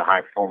not in the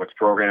high-performance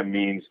program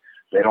means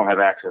they don't have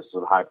access to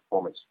the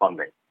high-performance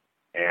funding.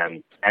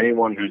 And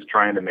anyone who's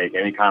trying to make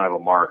any kind of a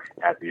mark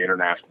at the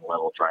international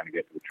level, trying to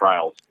get to the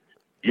trials,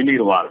 you need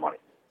a lot of money.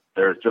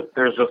 There's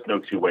just no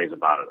two ways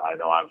about it. I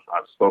know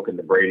I've spoken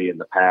to Brady in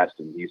the past,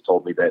 and he's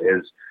told me that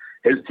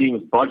his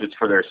team's budgets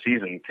for their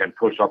season can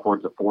push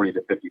upwards of $40,000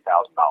 to $50,000.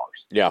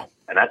 Yeah,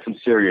 and that's some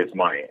serious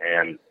money.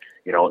 And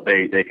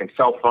they can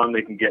self-fund,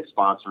 they can get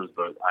sponsors,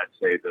 but I'd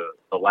say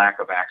the lack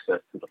of access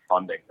to the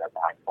funding that the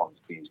high-performance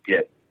teams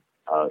get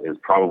is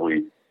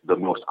probably the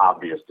most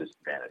obvious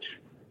disadvantage.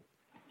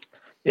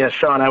 Yeah,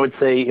 Sean, I would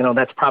say,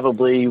 that's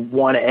probably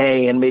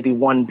 1A, and maybe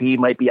 1B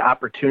might be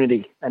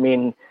opportunity. I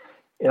mean,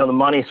 the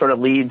money sort of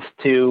leads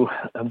to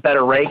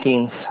better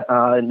rankings,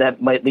 and that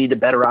might lead to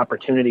better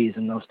opportunities.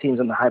 And those teams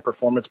in the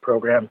high-performance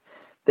program,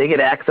 they get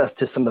access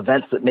to some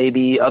events that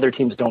maybe other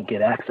teams don't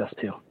get access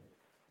to.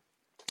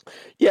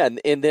 Yeah,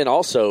 and then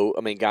also,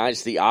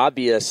 guys, the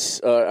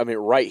obvious,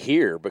 right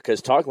here,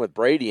 because talking with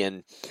Brady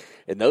and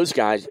those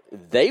guys,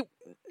 they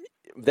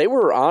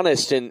were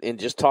honest in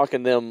just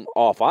talking them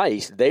off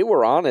ice. They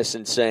were honest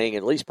in saying,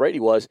 at least Brady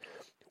was,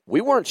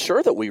 we weren't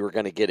sure that we were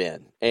going to get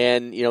in.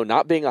 And,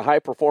 not being a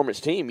high-performance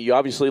team, you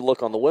obviously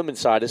look on the women's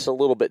side, it's a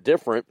little bit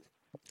different.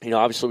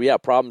 Obviously we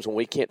have problems when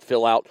we can't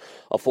fill out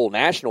a full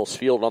nationals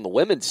field on the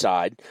women's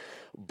side.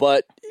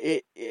 But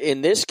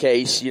in this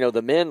case,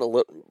 the men a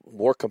little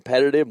more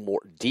competitive,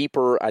 more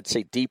deeper, I'd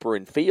say deeper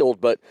in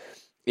field. But,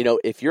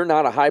 if you're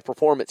not a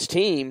high-performance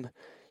team,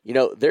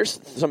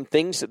 there's some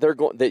things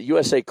that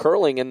USA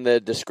Curling and the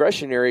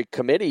discretionary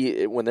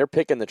committee, when they're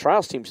picking the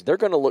trials teams, they're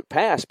going to look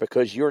past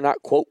because you're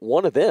not, quote,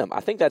 one of them.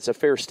 I think that's a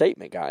fair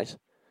statement, guys.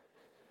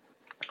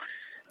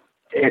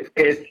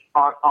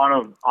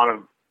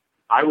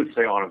 I would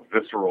say on a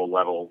visceral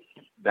level,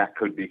 that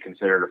could be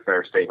considered a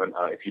fair statement.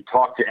 If you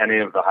talk to any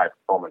of the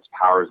high-performance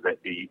powers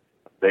that be,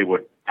 they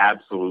would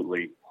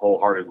absolutely,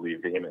 wholeheartedly,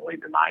 vehemently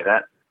deny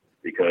that,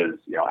 because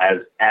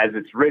as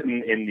it's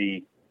written in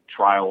the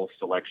trial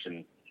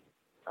selection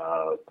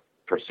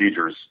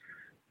procedures,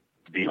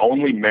 the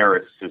only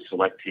merits to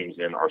select teams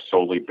in are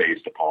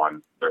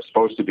they're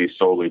supposed to be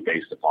solely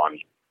based upon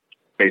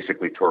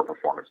basically tour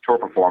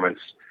performance,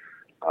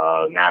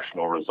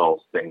 national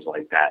results, things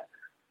like that.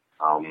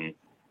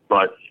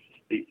 But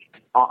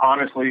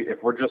honestly,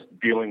 if we're just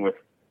dealing with,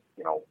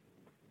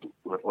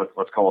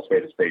 let's call a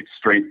spade,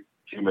 straight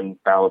human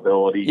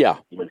fallibility,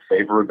 human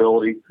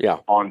favorability,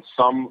 on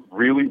some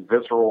really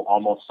visceral,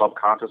 almost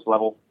subconscious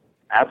level,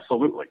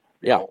 absolutely.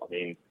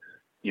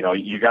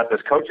 You got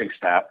this coaching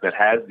staff that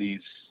has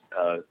these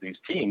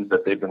teams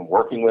that they've been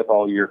working with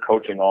all year,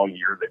 coaching all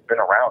year. They've been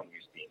around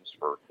these teams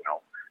for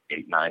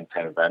 8, 9,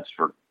 10 events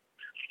for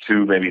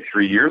 2, maybe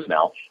 3 years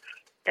now,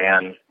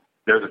 and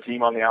there's a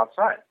team on the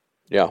outside.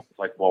 Yeah. It's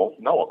like, well,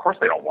 no, of course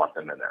they don't want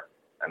them in there.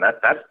 And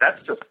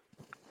that's just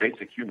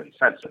basic human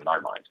sense in my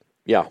mind.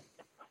 Yeah.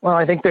 Well,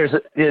 I think there's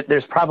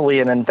probably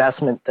an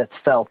investment that's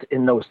felt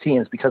in those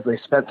teams because they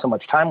spent so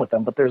much time with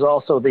them. But there's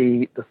also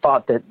the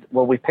thought that,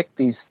 well, we picked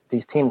these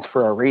teams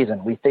for a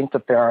reason. We think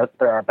that they're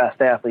our best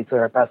athletes,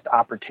 they're our best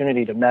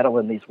opportunity to medal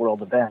in these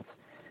world events.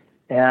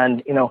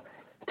 And,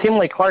 team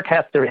like Clark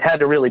had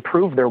to really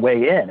prove their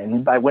way in,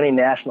 and by winning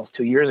nationals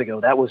 2 years ago,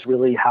 that was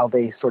really how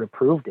they sort of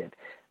proved it.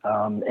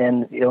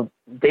 And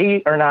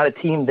they are not a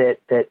team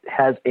that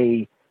has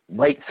a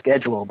light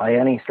schedule by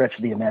any stretch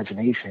of the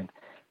imagination.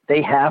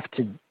 They have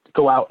to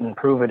go out and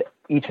prove it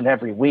each and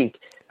every week,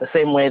 the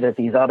same way that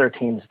these other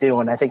teams do.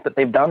 And I think that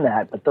they've done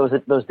that. But those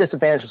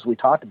disadvantages we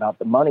talked about,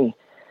 the money,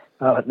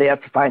 they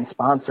have to find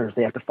sponsors,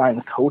 they have to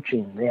find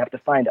coaching, they have to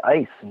find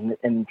ice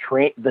and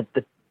train the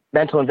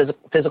mental and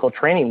physical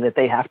training that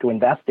they have to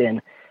invest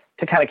in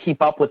to kind of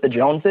keep up with the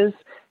Joneses.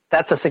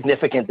 That's a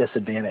significant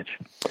disadvantage.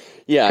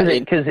 Yeah,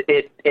 because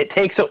it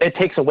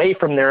takes away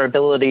from their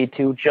ability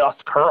to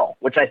just curl,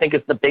 which I think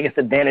is the biggest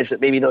advantage that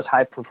maybe those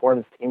high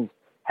performance teams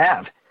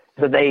have.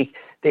 So they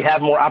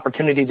have more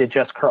opportunity to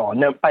just curl.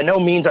 And by no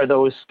means are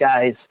those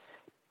guys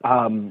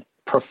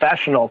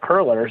professional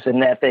curlers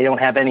in that they don't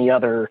have any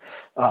other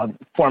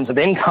forms of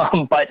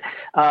income, but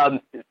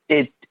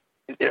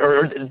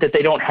or that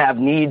they don't have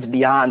needs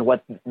beyond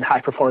what the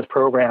high performance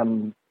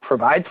program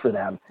provides for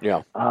them.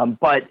 Yeah.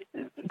 But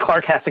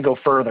Clark has to go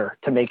further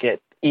to make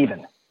it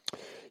even.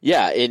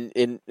 Yeah,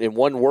 in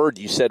one word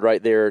you said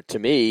right there to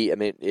me, I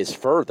mean, is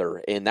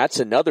further. And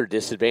that's another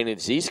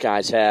disadvantage these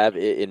guys have,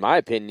 in my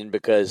opinion,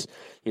 because,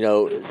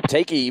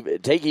 take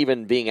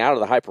even being out of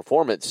the high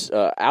performance,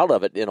 out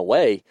of it in a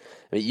way.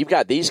 I mean, you've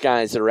got these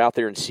guys that are out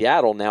there in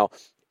Seattle now.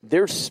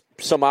 There's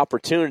some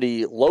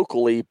opportunity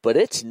locally, but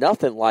it's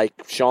nothing like,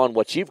 Sean,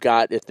 what you've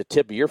got at the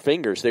tip of your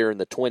fingers there in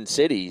the Twin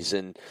Cities.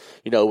 And,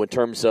 in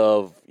terms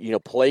of,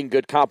 playing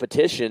good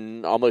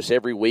competition almost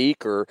every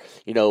week or,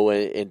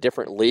 in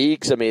different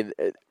leagues. I mean,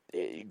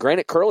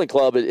 Granite Curling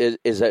Club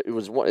is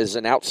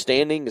an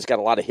outstanding, it's got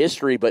a lot of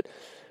history, but,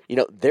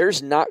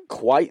 there's not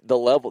quite the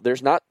level.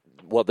 There's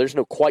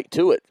no quite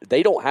to it.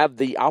 They don't have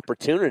the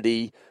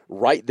opportunity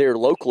right there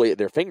locally at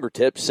their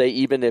fingertips, say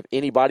even if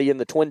anybody in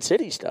the Twin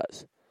Cities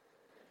does.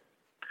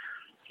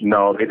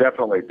 No, they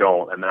definitely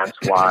don't, and that's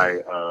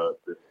why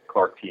the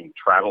Clark team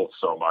travels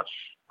so much.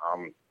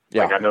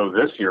 Like I know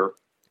this year,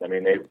 I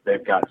mean,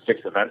 they've got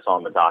 6 events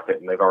on the docket,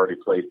 and they've already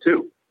played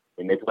 2.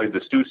 I mean, they played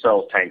the Stu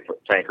Cells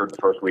Tankard the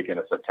first weekend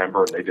of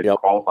September, and they didn't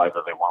qualify,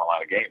 but they won a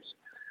lot of games.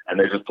 And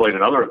they just played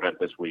another event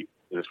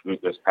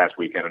this past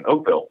weekend in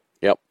Oakville.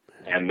 Yep.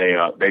 And they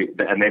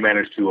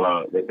managed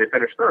to they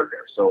finished third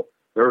there. So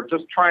they're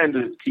just trying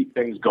to keep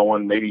things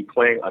going, maybe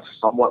playing a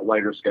somewhat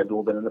lighter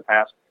schedule than in the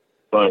past,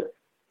 but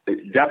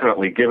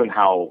definitely, given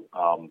how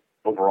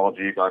overall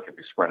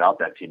geographically spread out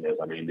that team is,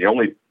 I mean, the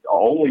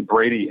only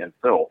Brady and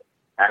Phil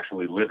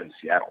actually live in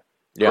Seattle.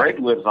 Yeah. Greg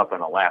lives up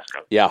in Alaska.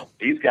 Yeah,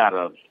 he's got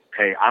to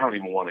pay. I don't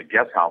even want to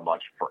guess how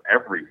much for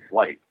every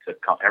flight to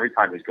come every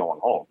time he's going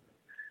home.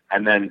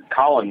 And then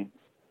Colin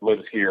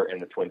lives here in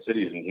the Twin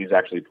Cities, and he's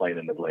actually playing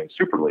in the Blaine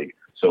Super League.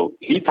 So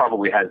he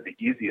probably has the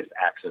easiest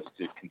access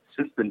to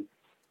consistent,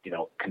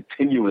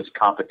 continuous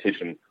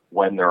competition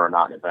when there are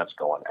not events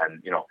going.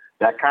 And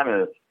that kind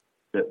of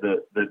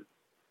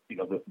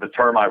the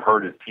term I've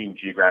heard is team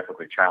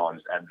geographically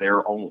challenged, and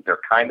they're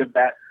kind of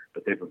that,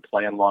 but they've been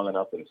playing long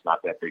enough that it's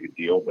not that big a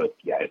deal. But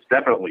yeah, it's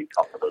definitely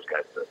tough for those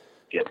guys to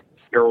get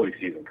early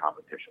season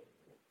competition.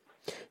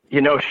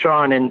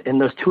 Sean, in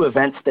those 2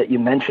 events that you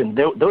mentioned,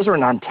 those are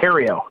in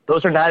Ontario.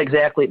 Those are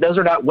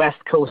not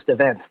West Coast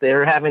events.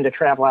 They're having to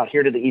travel out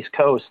here to the East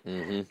Coast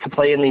to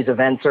play in these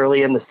events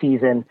early in the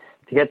season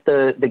to get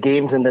the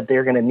games in that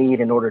they're going to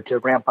need in order to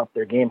ramp up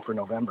their game for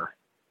November.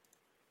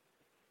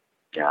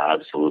 Yeah,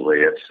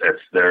 absolutely.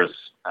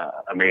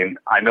 I mean,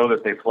 I know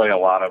that they play a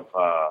lot of,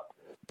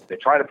 they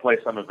try to play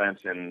some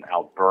events in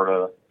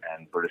Alberta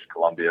and British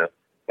Columbia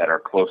that are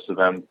close to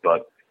them,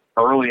 but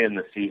early in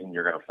the season,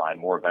 you're going to find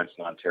more events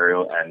in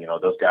Ontario, and,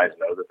 those guys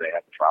know that they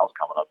have the trials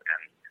coming up,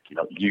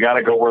 and, you got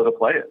to go where the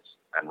play is.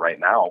 And right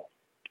now,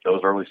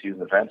 those early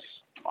season events,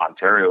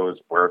 Ontario is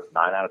where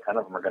 9 out of 10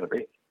 of them are going to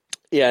be.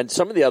 Yeah, and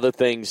some of the other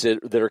things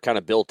that are kind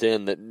of built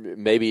in that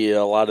maybe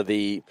a lot of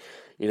the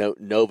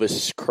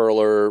novice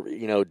curler,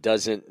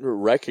 doesn't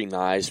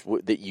recognize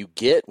that you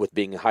get with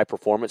being high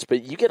performance,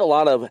 but you get a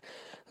lot of,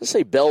 let's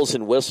say, bells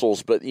and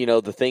whistles, but,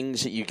 the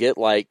things that you get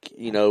like,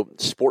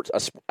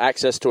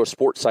 access to a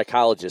sports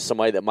psychologist,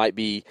 somebody that might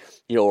be,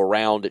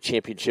 around at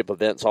championship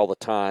events all the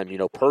time,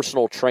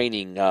 personal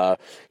training,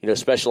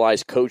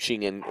 specialized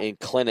coaching and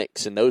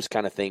clinics and those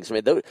kind of things. I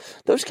mean,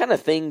 those kind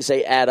of things,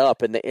 they add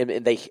up, and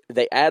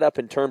they add up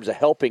in terms of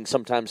helping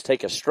sometimes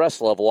take a stress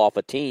level off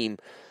a team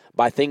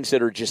by things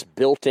that are just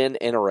built in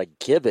and are a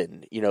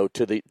given,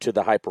 to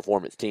the high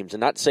performance teams. And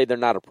not to say they're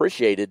not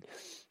appreciated,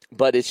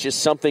 but it's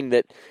just something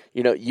that,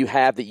 you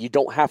have that you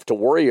don't have to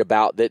worry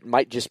about that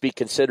might just be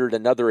considered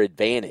another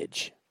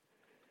advantage.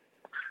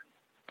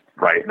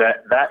 Right.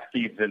 That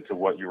feeds into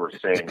what you were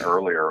saying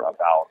earlier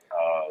about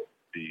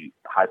the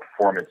high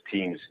performance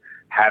teams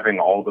having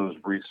all those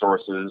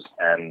resources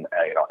and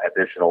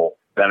additional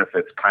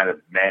benefits kind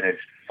of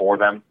managed for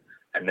them,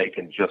 and they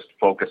can just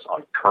focus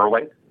on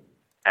curling.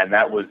 And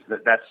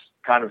that's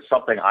kind of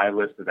something I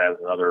listed as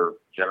another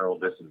general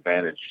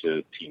disadvantage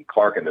to Team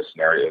Clark in this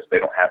scenario is they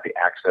don't have the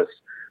access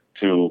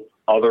to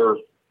other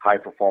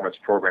high-performance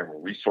program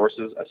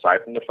resources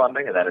aside from the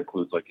funding, and that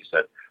includes, like you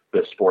said,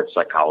 the sports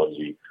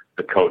psychology,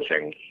 the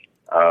coaching,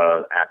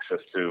 access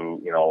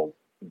to,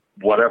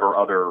 whatever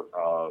other,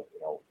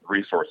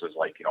 resources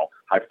like,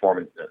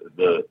 high-performance,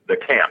 the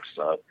camps,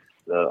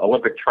 the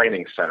Olympic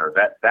Training Center,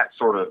 that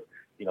sort of,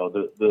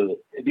 the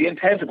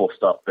intangible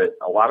stuff that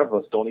a lot of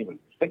us don't even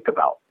think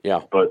about,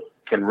 but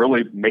can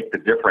really make the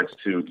difference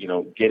to,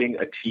 getting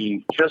a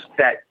team just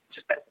that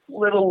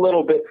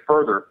little bit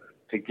further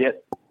to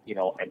get,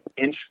 an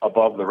inch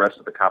above the rest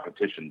of the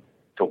competition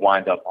to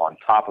wind up on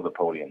top of the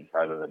podium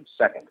rather than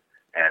second.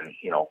 And,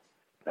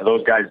 and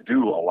those guys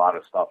do a lot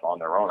of stuff on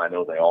their own. I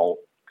know they all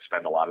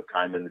spend a lot of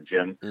time in the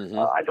gym.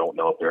 I don't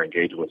know if they're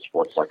engaged with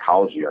sports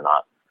psychology or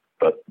not,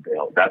 but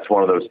that's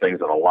one of those things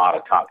that a lot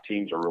of top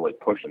teams are really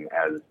pushing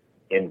as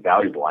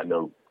invaluable. I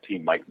know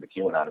Team Mike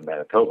McEwen out of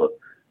Manitoba,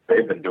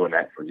 they've been doing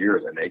that for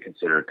years, and they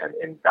consider it an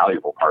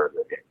invaluable part of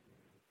the game.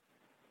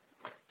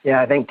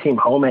 Yeah, I think Team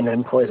Homan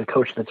employs a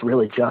coach that's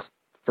really just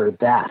for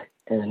that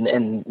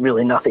and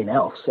really nothing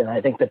else. And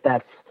I think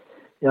that's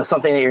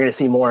something that you're going to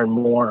see more and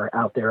more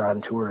out there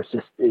on tours.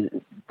 Just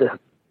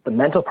the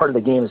mental part of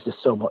the game is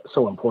just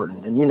so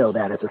important, and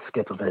that as a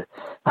skip of a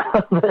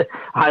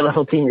high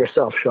level team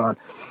yourself, Sean.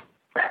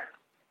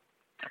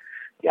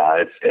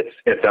 Yeah,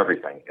 it's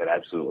everything. It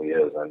absolutely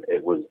is, and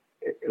it was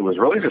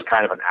really just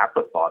kind of an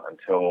afterthought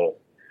until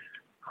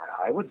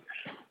I would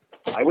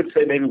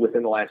say maybe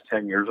within the last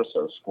 10 years or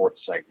so,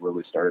 sports psych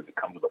really started to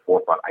come to the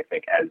forefront. I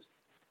think as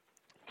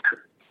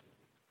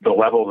the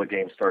level of the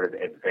game started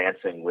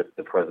advancing with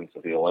the presence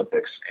of the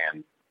Olympics,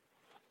 and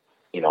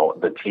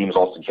the teams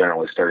also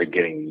generally started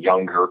getting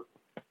younger,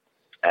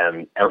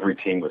 and every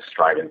team was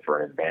striving for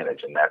an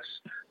advantage, and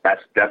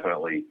that's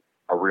definitely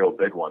a real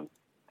big one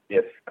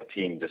if a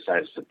team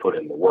decides to put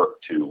in the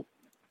work to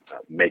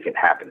make it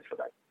happen for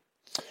them.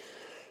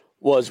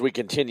 Well, as we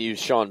continue,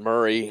 Sean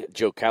Murray,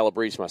 Joe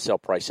Calabrese,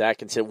 myself, Price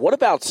Atkinson. What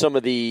about some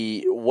of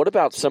the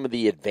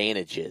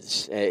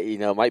advantages?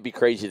 It might be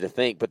crazy to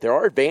think, but there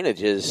are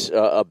advantages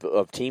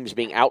of teams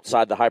being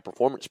outside the high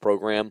performance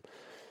program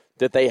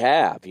that they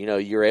have.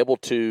 You're able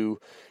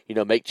to,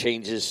 make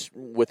changes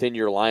within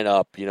your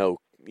lineup.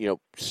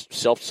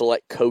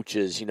 Self-select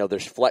coaches.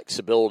 There's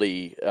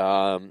flexibility.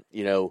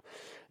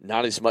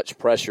 Not as much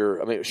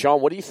pressure. I mean, Sean,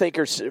 what do you think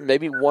are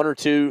maybe one or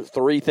two,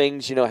 three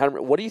things,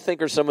 what do you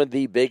think are some of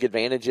the big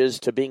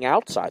advantages to being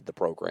outside the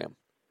program?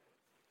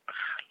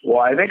 Well,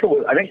 I think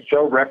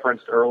Joe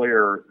referenced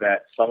earlier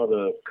that some of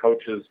the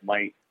coaches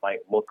might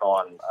look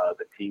on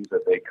the teams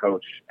that they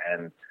coach,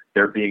 and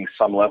there being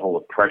some level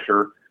of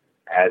pressure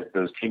as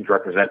those teams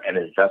represent an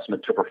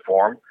investment to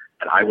perform.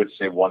 And I would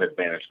say one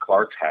advantage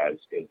Clark's has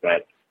is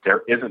that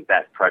there isn't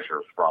that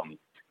pressure from,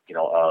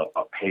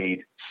 a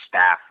paid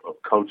staff of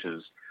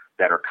coaches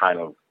that are kind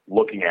of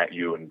looking at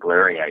you and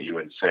glaring at you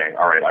and saying,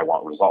 all right, I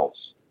want results.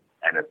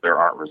 And if there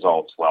aren't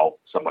results, well,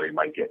 somebody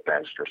might get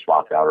benched or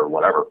swapped out or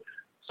whatever.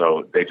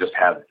 So they just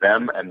have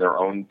them and their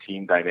own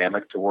team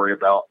dynamic to worry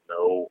about.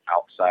 No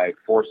outside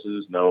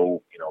forces,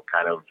 no,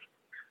 kind of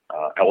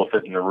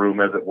elephant in the room,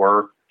 as it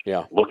were.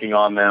 Yeah. Looking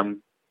on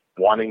them,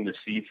 wanting to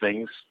see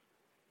things,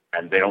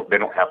 and they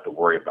don't have to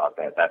worry about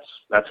that.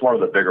 That's one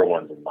of the bigger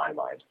ones in my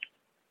mind.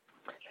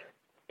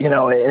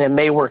 And it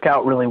may work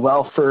out really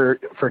well for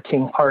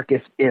Team Clark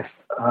if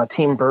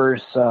Team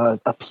Burr's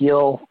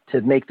appeal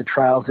to make the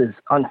trials is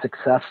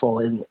unsuccessful,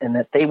 and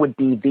that they would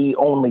be the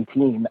only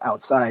team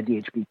outside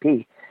the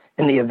HPP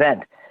in the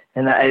event.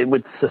 And I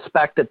would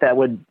suspect that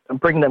would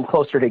bring them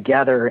closer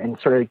together and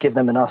sort of give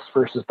them an us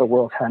versus the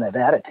world kind of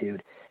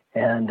attitude.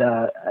 And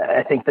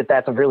I think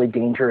that's a really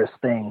dangerous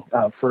thing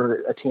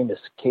for a team as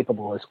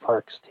capable as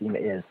Clark's team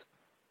is.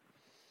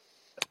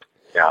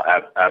 Yeah,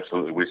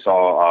 absolutely. We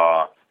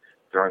saw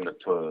during the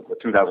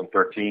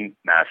 2013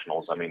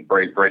 Nationals, I mean,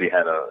 Brady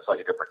had a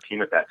slightly different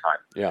team at that time.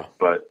 Yeah.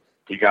 But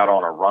he got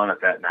on a run at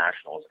that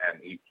Nationals,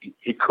 and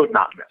he could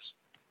not miss.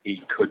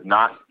 He could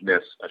not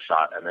miss a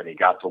shot, and then he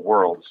got to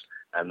Worlds,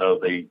 and though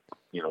they,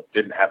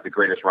 didn't have the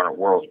greatest run at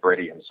Worlds,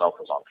 Brady himself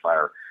was on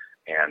fire.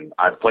 And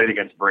I've played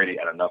against Brady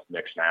at enough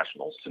mixed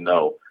nationals to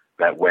know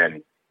that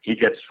when he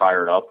gets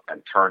fired up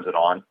and turns it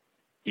on,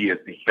 he is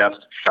the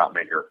best shot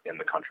maker in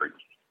the country,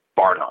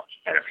 bar none.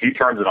 And if he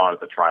turns it on at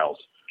the trials,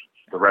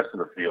 the rest of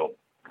the field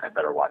had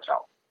better watch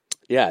out.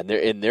 Yeah,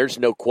 and there's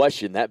no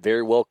question that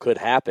very well could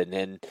happen.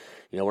 And,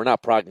 we're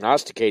not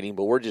prognosticating,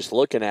 but we're just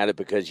looking at it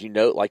because,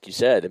 like you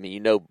said, I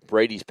mean,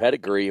 Brady's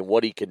pedigree and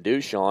what he can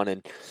do, Sean.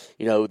 And,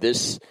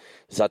 this –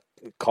 as I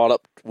caught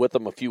up with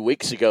him a few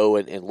weeks ago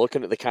and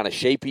looking at the kind of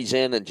shape he's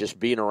in and just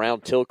being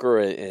around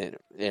Tilker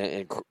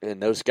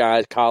and those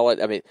guys,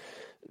 Collett. I mean,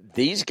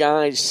 these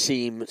guys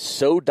seem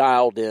so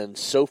dialed in,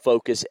 so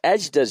focused,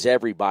 as does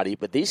everybody,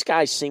 but these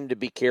guys seem to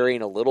be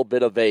carrying a little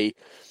bit of a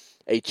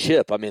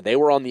chip. I mean, they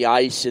were on the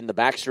ice in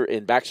Baxter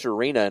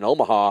Arena in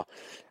Omaha.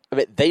 I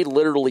mean, they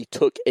literally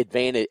took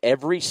advantage.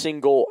 Every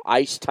single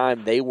ice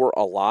time they were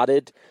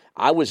allotted,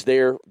 I was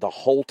there the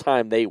whole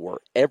time they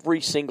were.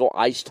 Every single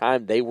ice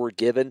time they were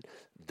given,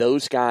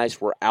 those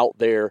guys were out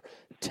there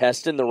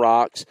testing the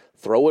rocks,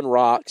 throwing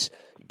rocks,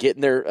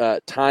 getting their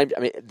time. I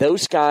mean,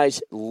 those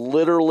guys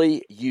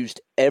literally used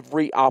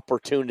every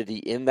opportunity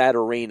in that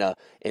arena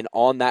and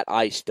on that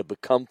ice to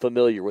become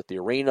familiar with the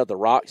arena, the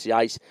rocks, the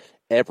ice,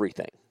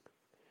 everything.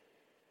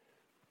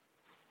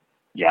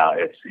 Yeah,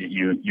 it's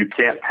you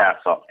can't pass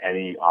up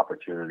any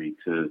opportunity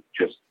to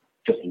just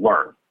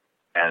learn.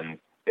 And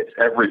it's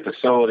every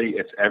facility,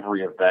 it's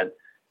every event,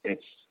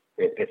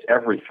 it's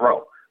every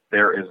throw.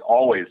 There is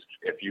always,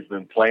 if you've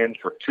been playing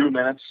for 2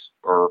 minutes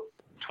or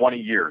 20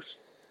 years,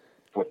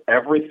 with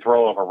every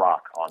throw of a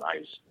rock on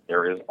ice,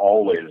 there is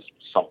always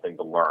something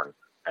to learn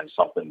and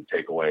something to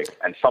take away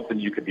and something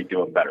you could be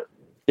doing better.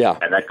 Yeah.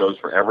 And that goes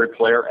for every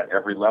player at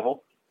every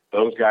level.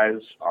 Those guys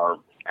are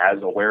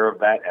as aware of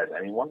that as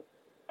anyone,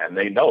 and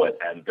they know it,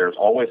 and there's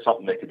always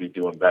something they could be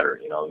doing better.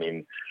 You know, I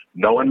mean,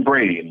 knowing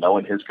Brady and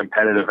knowing his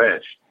competitive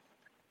edge,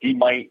 he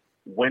might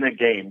win a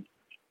game,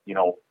 you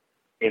know,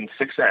 in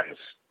 6 ends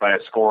by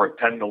a score of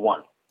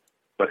 10-1.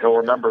 But he'll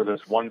remember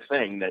this one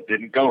thing that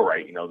didn't go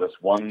right, you know, this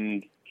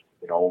one,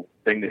 you know,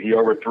 thing that he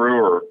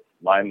overthrew or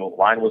line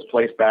was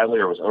placed badly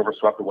or was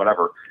overswept or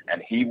whatever,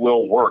 and he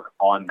will work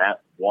on that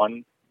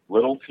one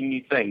little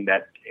teeny thing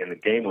that in the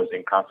game was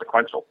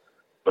inconsequential.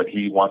 But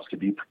he wants to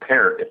be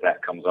prepared if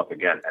that comes up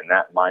again, and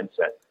that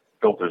mindset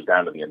filters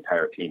down to the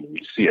entire team, and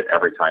you see it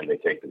every time they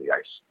take to the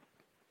ice.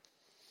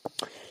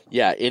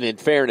 Yeah, and in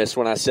fairness,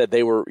 when I said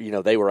they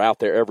were out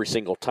there every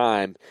single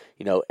time,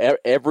 you know,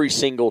 every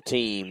single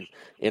team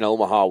in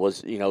Omaha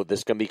was, you know,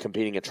 that's going to be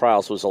competing in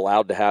trials was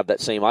allowed to have that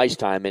same ice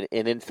time. And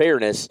in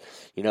fairness,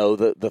 you know,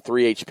 the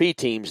 3 HP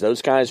teams,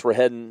 those guys were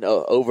heading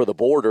over the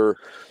border,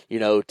 you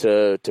know,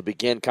 to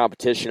begin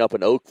competition up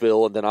in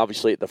Oakville, and then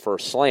obviously at the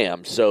first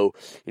slam. So,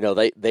 you know,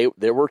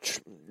 there were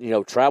you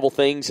know, travel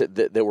things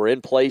that were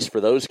in place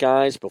for those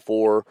guys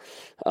before.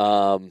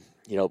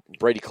 You know,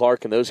 Brady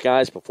Clark and those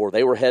guys before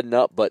they were heading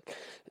up, but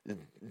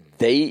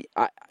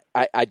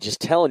I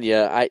just telling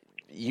you,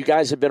 you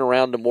guys have been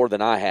around them more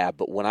than I have,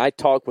 but when I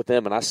talked with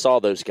them and I saw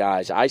those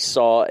guys, I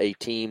saw a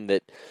team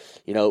that,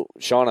 you know,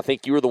 Sean, I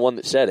think you were the one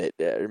that said it,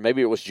 or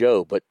maybe it was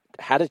Joe, but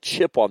had a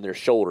chip on their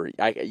shoulder.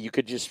 You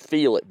could just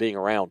feel it being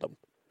around them.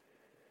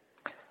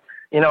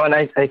 You know, and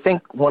I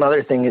think one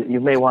other thing that you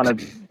may want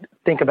to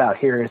think about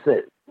here is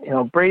that, you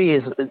know, Brady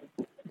is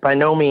by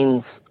no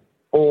means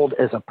old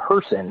as a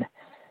person.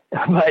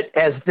 But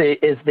as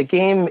the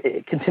game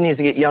continues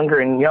to get younger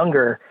and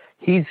younger,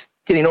 he's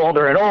getting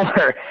older and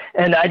older.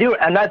 And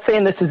I'm not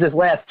saying this is his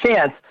last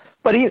chance,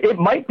 but it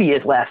might be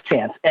his last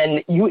chance.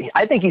 And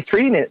I think he's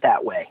treating it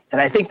that way. And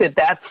I think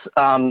that's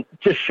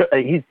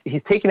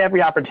he's taking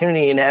every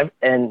opportunity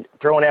and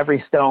throwing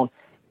every stone,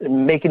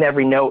 making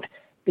every note,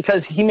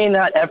 because he may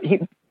not.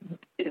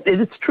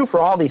 It's true for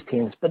all these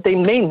teams, but they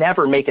may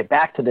never make it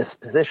back to this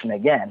position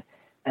again.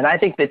 And I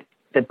think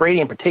that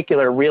Brady in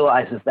particular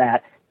realizes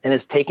that and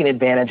is taking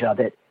advantage of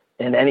it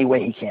in any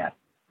way he can.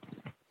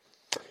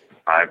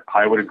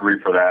 I would agree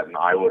for that, and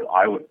I would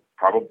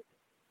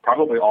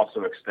probably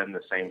also extend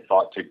the same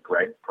thought to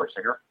Greg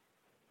Persinger,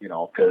 you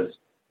know, because,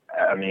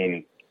 I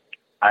mean,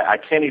 I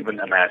can't even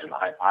imagine.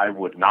 I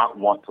would not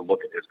want to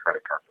look at his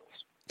credit card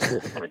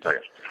bills. Let me tell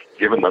you,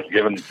 given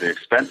the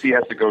expense he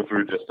has to go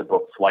through just to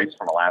book flights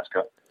from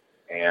Alaska,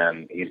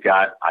 and he's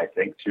got, I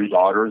think, 2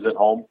 daughters at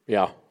home.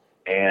 Yeah.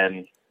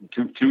 And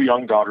two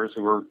young daughters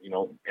who are, you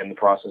know, in the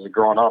process of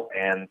growing up.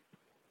 And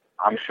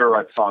I'm sure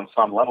on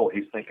some level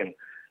he's thinking,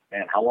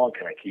 man, how long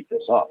can I keep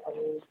this up? I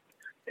mean,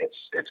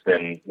 it's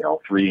been, you know,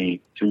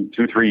 3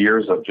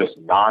 years of just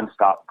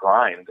nonstop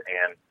grind.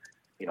 And,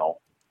 you know,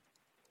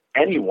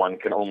 anyone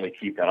can only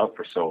keep that up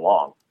for so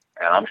long.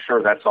 And I'm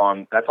sure that's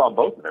on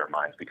both of their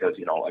minds because,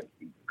 you know, like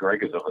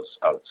Greg is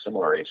a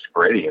similar age to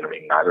Brady. And I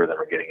mean, neither of them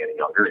are getting any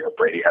younger. You know,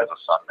 Brady has a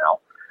son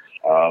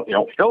now. You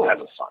know, Phil has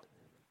a son.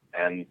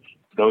 And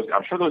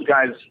I'm sure those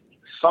guys,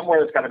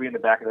 somewhere it's got to be in the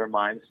back of their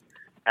minds.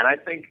 And I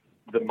think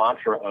the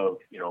mantra of,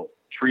 you know,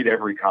 treat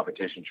every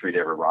competition, treat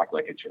every rock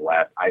like it's your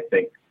last, I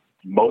think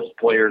most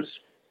players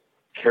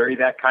carry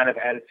that kind of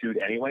attitude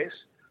anyways.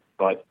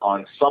 But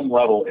on some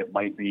level, it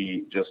might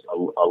be just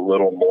a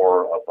little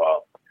more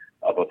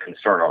of a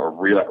concern or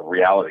a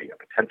reality, a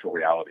potential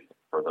reality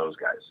for those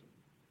guys.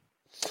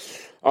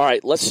 All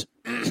right,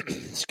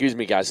 excuse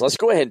me, guys. Let's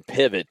go ahead and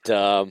pivot,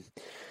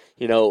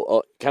 you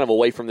know, kind of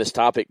away from this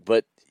topic,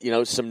 but you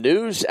know, some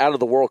news out of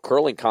the World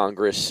Curling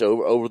Congress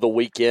over the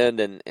weekend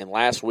and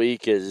last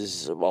week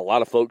is a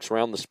lot of folks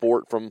around the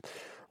sport from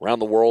around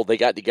the world. They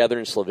got together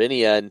in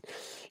Slovenia and,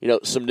 you know,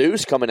 some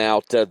news coming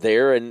out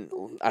there. And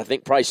I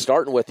think Price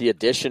starting with the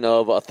addition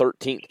of a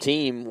 13th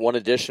team, one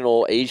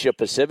additional Asia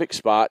Pacific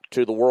spot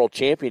to the World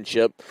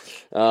Championship.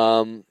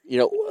 You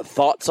know,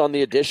 thoughts on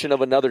the addition of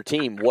another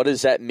team? What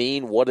does that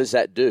mean? What does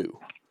that do?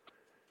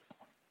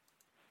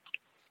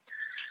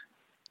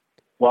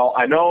 Well,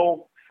 I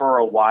know for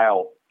a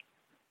while,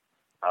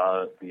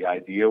 the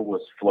idea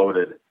was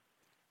floated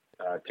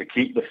to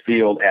keep the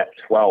field at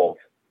 12,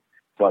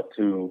 but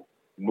to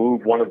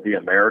move one of the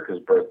America's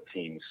birth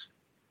teams,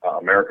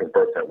 America's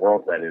birth at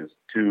Worlds, that is,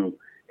 to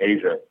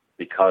Asia,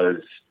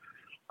 because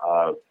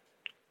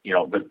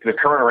the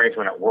current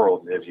arrangement at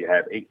Worlds is you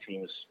have 8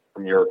 teams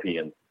from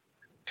European,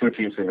 2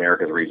 teams from the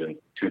Americas region,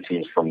 2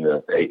 teams from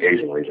the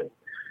Asian region.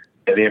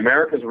 In the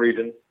Americas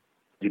region,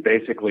 you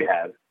basically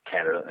have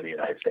Canada and the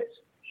United States.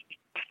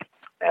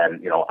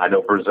 And, I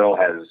know Brazil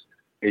has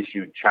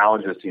issued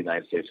challenges to the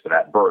United States for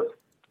that berth,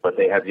 but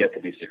they have yet to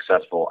be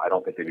successful. I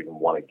don't think they've even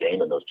won a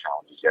game in those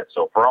challenges yet.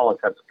 So for all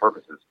intents and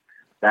purposes,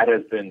 that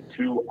has been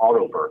 2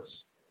 auto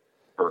berths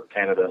for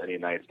Canada and the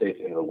United States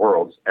in the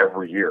Worlds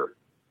every year.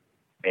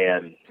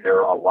 And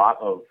there are a lot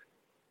of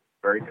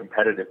very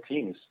competitive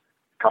teams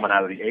coming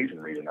out of the Asian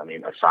region. I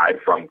mean, aside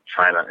from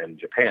China and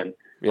Japan,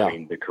 yeah. I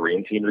mean, the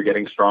Korean teams are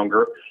getting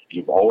stronger.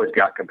 You've always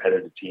got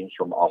competitive teams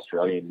from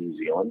Australia and New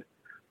Zealand.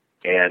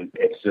 And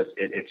it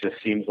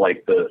just seems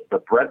like the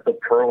breadth of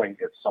curling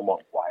is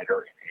somewhat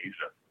wider in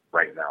Asia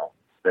right now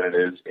than it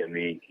is in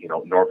the,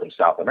 North and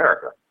South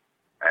America.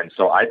 And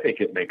so I think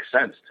it makes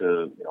sense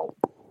to,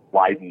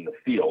 widen the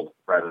field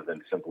rather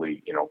than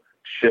simply,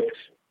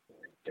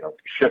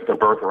 shift the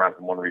berth around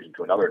from one region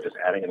to another, just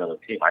adding another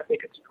team. I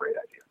think it's a great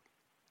idea.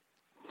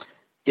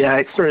 Yeah,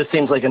 it sort of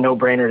seems like a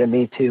no-brainer to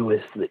me too.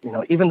 Is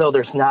that, even though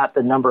there's not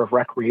the number of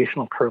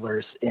recreational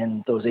curlers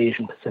in those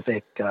Asian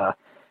Pacific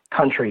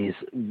countries,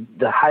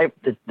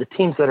 the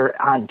teams that are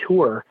on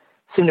tour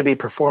seem to be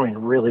performing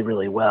really,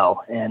 really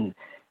well. And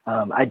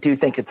I do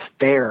think it's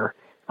fair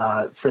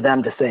for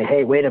them to say,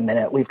 "Hey, wait a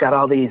minute, we've got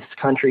all these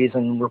countries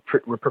and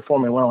we're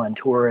performing well on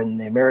tour, and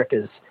the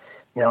Americas,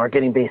 are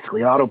getting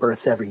basically auto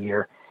berths every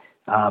year."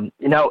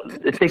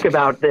 Think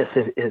about this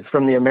is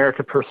from the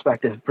America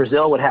perspective.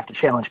 Brazil would have to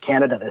challenge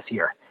Canada this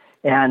year,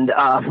 and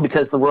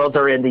because the Worlds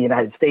are in the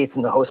United States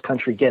and the host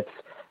country gets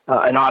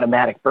an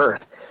automatic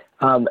berth.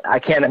 I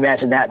can't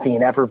imagine that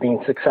ever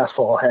being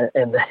successful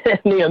in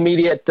the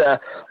immediate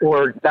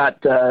or not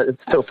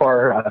so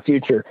far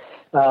future.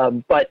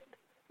 But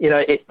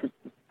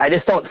I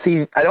just don't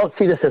see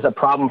this as a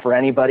problem for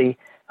anybody.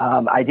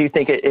 I do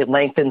think it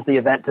lengthens the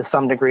event to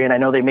some degree, and I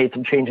know they made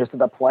some changes to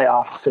the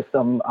playoff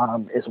system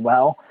as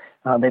well.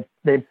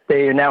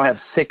 They now have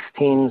 6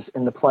 teams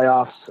in the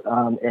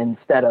playoffs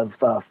instead of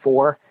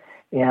 4,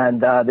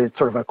 and there's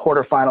sort of a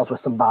quarterfinals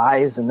with some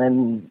byes, and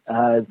then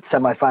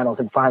semifinals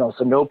and finals.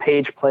 So no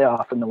page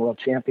playoff in the World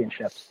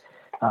Championships,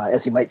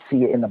 as you might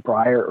see in the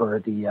Brier or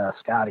the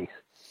Scotties.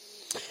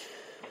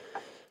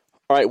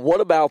 All right,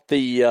 what about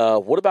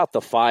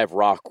the 5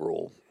 rock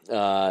rule?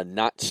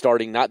 Not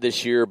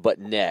this year, but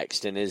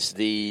next, and is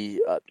the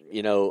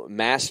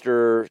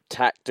master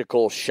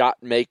tactical shot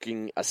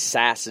making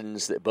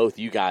assassins that both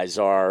you guys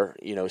are,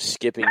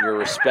 skipping your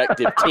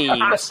respective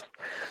teams.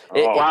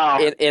 Wow!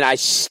 And I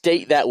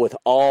state that with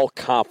all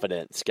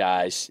confidence,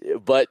 guys.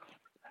 But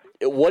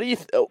what do you?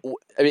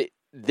 I mean,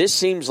 this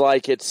seems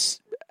like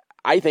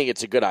I think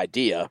it's a good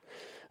idea.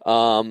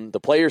 The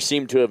players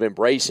seem to have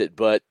embraced it,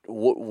 but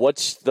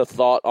what's the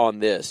thought on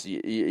this?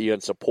 You in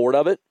support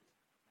of it?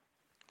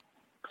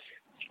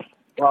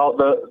 Well,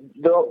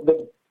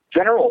 the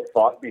general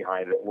thought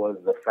behind it was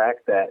the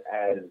fact that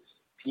as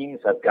teams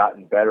have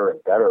gotten better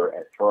and better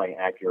at throwing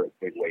accurate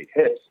big weight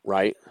hits,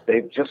 right,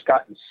 they've just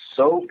gotten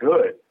so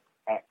good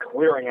at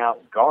clearing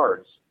out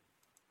guards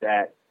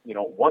that,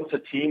 once a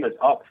team is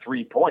up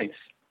 3 points,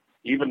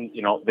 even,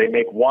 they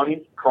make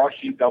one cross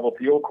sheet double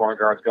peel, corner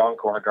guard's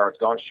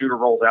gone, shooter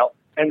rolls out,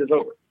 end is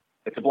over.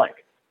 It's a blank.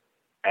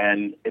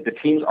 And the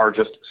teams are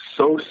just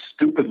so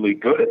stupidly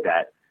good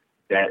at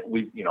that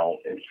we,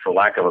 for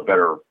lack of a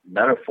better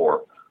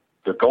metaphor,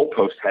 the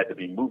goalpost had to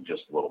be moved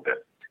just a little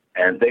bit.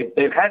 And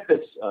they've had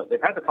the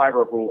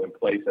 5-rope rule in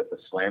place at the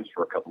slams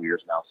for a couple of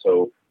years now.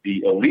 So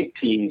the elite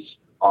teams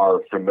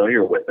are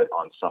familiar with it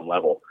on some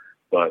level.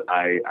 But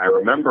I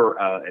remember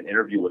an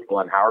interview with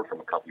Glenn Howard from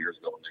a couple of years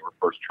ago when they were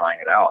first trying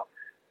it out.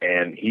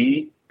 And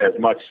he as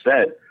much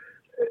said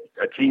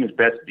a team's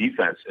best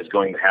defense is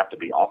going to have to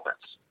be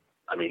offense.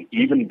 I mean,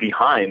 even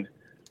behind,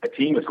 a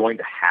team is going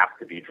to have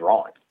to be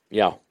drawing.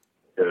 Yeah.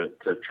 To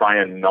try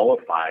and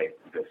nullify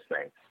this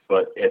thing.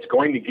 But it's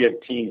going to give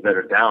teams that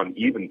are down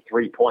even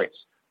 3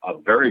 points a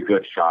very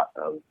good shot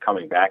of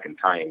coming back and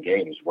tying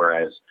games,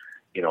 whereas,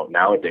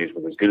 nowadays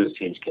with as good as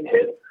teams can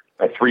hit,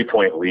 a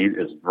 3-point lead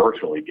is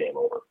virtually game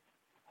over.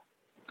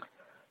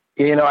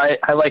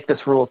 I like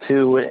this rule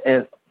too,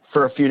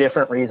 for a few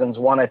different reasons.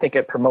 One, I think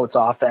it promotes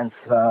offense.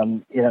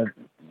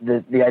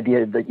 The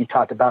idea that you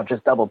talked about,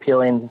 just double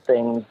peeling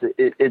things,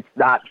 it's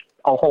not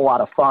a whole lot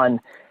of fun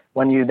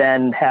when you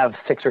then have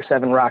 6 or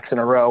 7 rocks in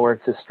a row where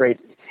it's just straight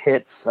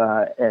hits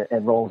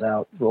and rolling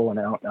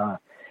out.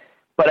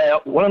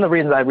 But one of the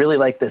reasons I really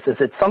like this is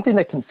it's something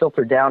that can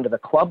filter down to the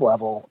club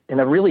level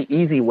in a really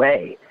easy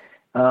way.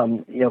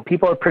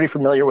 People are pretty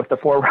familiar with the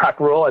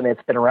 4-rock rule, and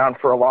it's been around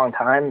for a long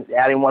time.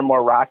 Adding one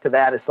more rock to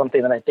that is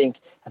something that I think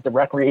at the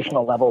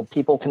recreational level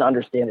people can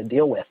understand and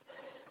deal with.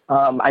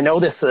 I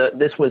know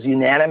this was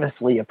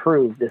unanimously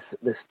approved,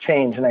 this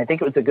change, and I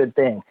think it was a good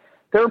thing.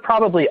 There are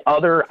probably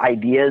other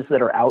ideas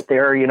that are out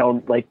there,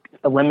 like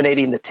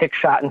eliminating the tick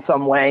shot in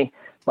some way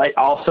might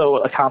also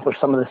accomplish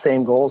some of the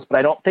same goals, but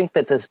I don't think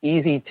that's as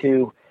easy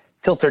to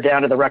filter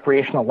down to the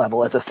recreational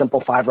level as a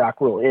simple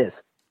 5-rock rule is.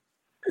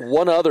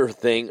 One other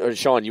thing,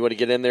 Sean, you want to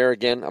get in there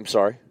again? I'm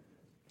sorry.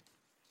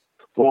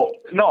 Well,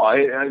 no,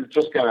 I was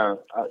just gonna.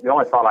 The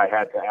only thought I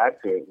had to add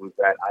to it was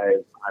that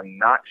I'm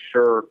not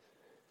sure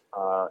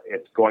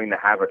it's going to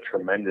have a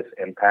tremendous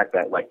impact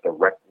at like the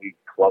rec league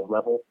club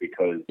level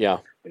because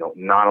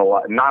not a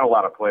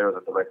lot of players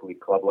at the rec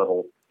league club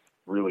level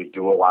really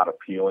do a lot of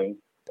peeling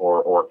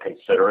or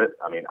consider it.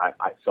 I mean,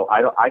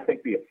 I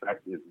think the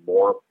effect is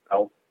more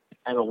felt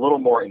and a little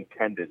more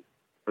intended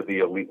for the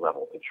elite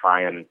level to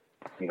try and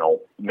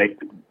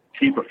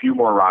keep a few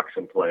more rocks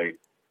in play.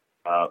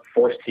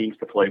 Force teams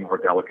to play more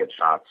delicate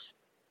shots.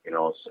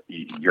 So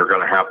you're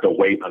going to have to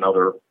wait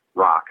another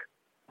rock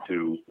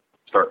to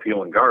start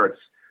peeling guards,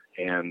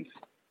 and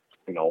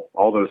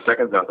all those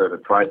seconds out there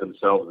that pride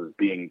themselves as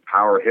being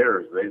power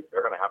hitters,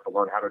 they're going to have to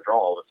learn how to draw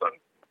all of a sudden.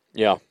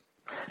 Yeah.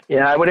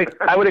 Yeah,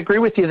 I would agree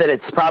with you that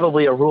it's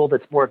probably a rule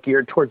that's more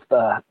geared towards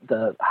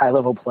the high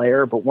level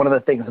player. But one of the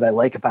things that I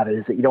like about it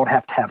is that you don't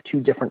have to have two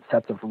different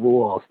sets of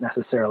rules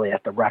necessarily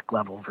at the rec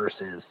level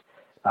versus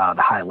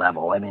the high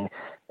level. I mean,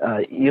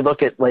 you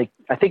look at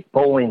I think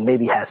bowling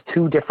maybe has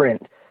two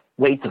different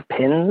weights of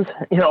pins,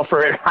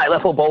 for high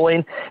level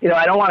bowling.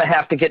 I don't want to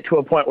have to get to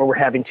a point where we're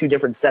having two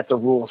different sets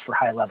of rules for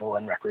high level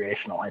and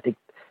recreational. I think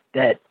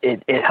that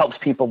it helps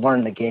people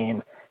learn the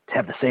game to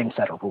have the same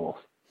set of rules.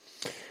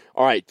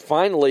 All right,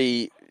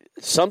 finally,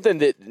 something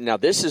that now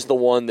this is the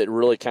one that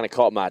really kind of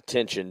caught my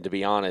attention, to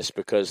be honest,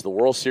 because the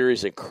World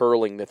Series in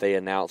curling that they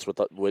announced with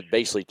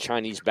basically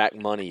Chinese back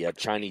money, a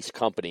Chinese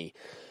company.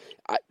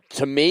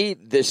 To me,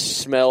 this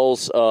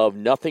smells of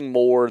nothing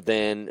more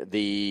than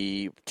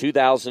the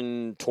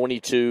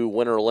 2022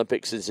 Winter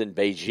Olympics is in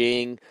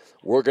Beijing.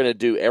 We're going to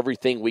do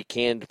everything we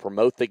can to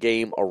promote the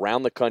game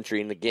around the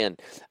country. And again,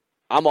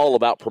 I'm all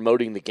about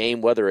promoting the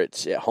game, whether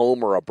it's at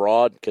home or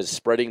abroad, because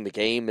spreading the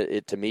game,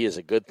 to me, is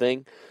a good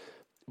thing.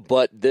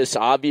 But this,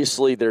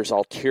 obviously, there's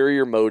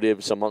ulterior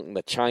motives among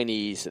the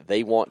Chinese.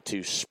 They want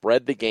to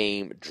spread the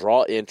game,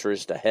 draw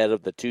interest ahead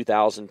of the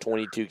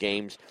 2022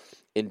 games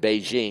in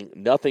Beijing.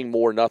 Nothing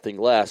more, nothing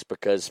less,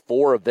 because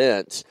 4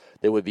 events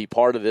that would be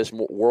part of this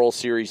World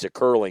Series of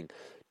curling,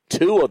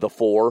 2 of the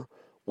 4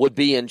 would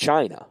be in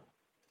China.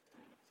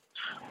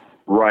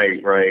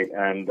 Right.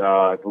 And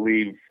I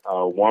believe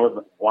one of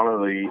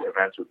the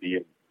events would be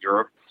in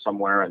Europe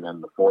somewhere, and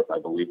then the 4th, I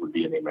believe, would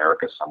be in the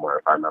Americas somewhere,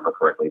 if I remember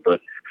correctly.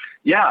 But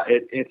yeah,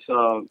 it's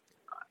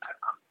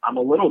I'm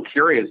a little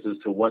curious as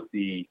to what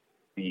the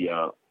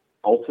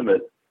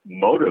ultimate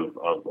motive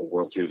of the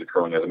World Series of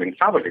curling is. I mean, it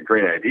sounds like a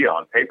great idea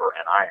on paper,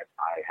 and I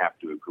have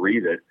to agree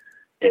that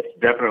it's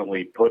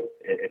definitely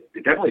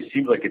it definitely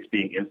seems like it's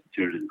being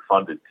instituted and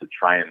funded to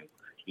try and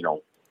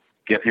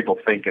get people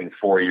thinking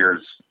 4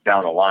 years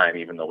down the line,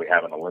 even though we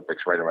have an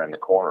Olympics right around the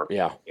corner.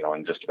 Yeah.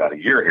 In just about a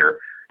year here.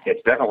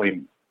 It's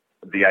definitely,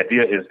 the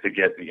idea is to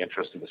get the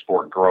interest in the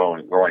sport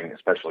growing,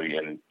 especially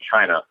in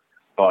China.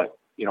 But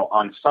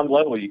on some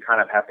level, you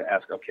kind of have to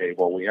ask, okay,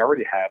 well, we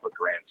already have a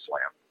Grand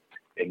Slam.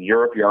 In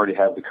Europe, you already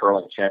have the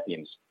Curling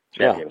Champions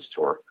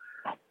Tour.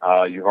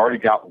 You've already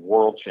got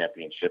World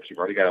Championships. You've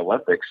already got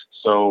Olympics.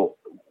 So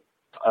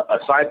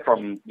aside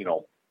from,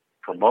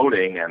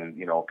 promoting and,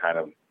 kind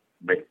of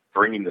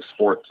bringing the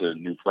sport to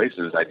new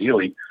places,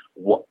 ideally,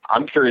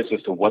 I'm curious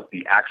as to what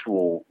the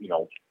actual,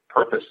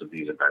 purpose of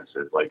these events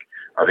is. Like,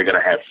 are they going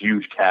to have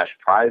huge cash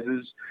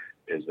prizes?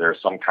 Is there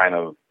some kind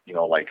of,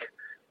 like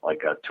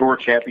a Tour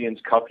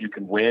Champions Cup you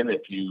can win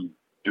if you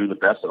do the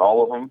best at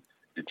all of them?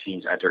 Do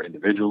teams enter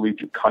individually?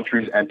 Do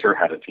countries enter?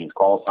 How do teams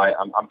qualify?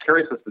 I'm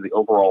curious as to the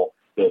overall,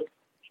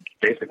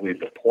 basically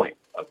the point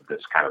of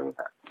this kind of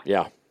event.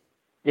 Yeah.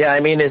 Yeah, I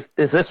mean, is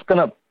this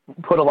going to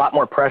put a lot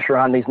more pressure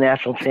on these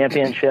national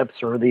championships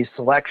or these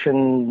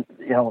selection,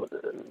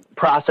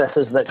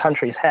 processes that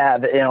countries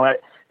have?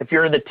 If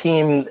you're the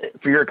team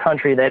for your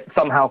country that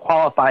somehow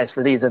qualifies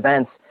for these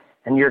events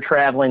and you're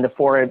traveling to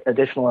 4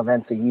 additional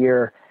events a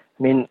year,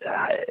 I mean,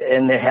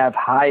 and they have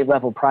high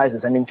level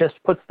prizes, I mean, just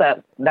puts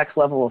that next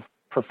level of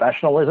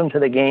professionalism to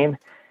the game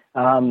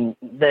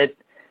that,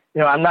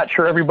 I'm not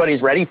sure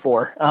everybody's ready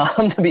for,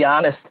 to be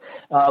honest.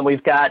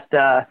 We've got,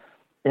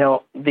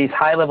 these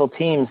high level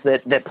teams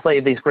that play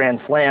these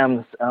Grand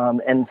Slams,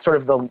 and sort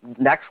of the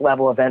next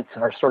level events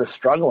are sort of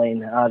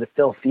struggling to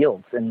fill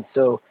fields. And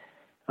so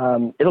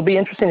it'll be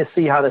interesting to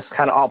see how this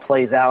kind of all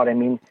plays out. I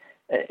mean,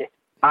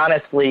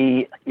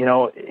 honestly,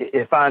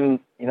 if I'm,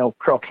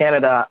 Curl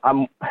Canada,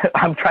 I'm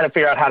trying to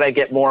figure out how to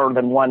get more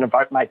than one of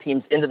my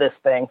teams into this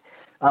thing,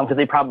 because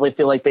they probably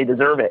feel like they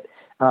deserve it.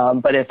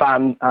 But if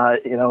I'm,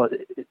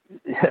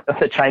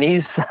 the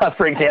Chinese,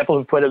 for example,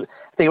 who put, I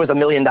think it was $1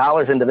 million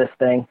into this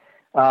thing,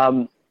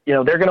 they're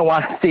going to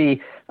want to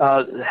see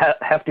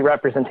hefty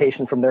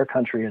representation from their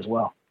country as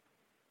well.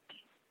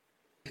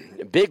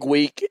 Big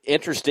week,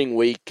 interesting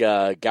week,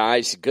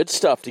 guys. Good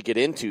stuff to get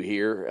into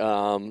here.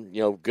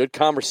 Good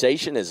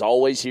conversation as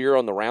always here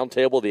on the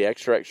Roundtable, the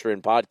Extra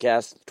and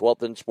podcast,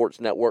 12th and Sports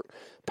Network,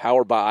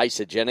 powered by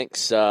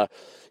Isogenics.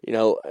 I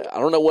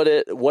don't know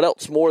what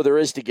else more there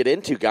is to get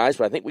into, guys,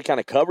 but I think we kind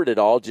of covered it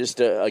all. Just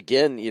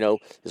again,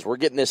 as we're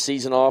getting this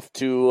season off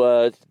to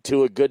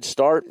a good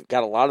start,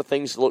 got a lot of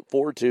things to look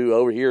forward to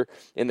over here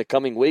in the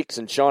coming weeks.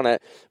 And Sean, I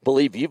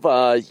believe you've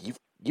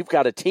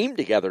got a team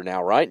together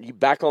now, right? You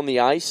back on the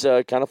ice,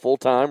 kind of full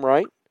time,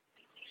 right?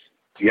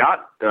 Yeah,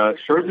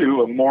 sure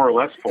do. More or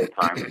less full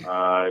time.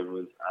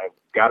 I've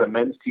got a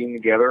men's team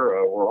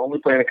together. We're only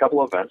playing a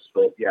couple of events,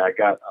 but yeah,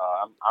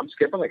 I'm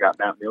skipping. I got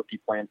Matt Mielke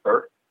playing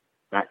third,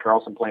 Matt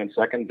Carlson playing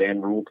second,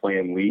 Dan Rule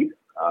playing lead.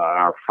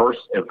 Our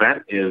first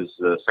event is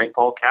St.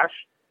 Paul Cash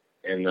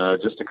in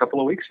just a couple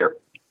of weeks here.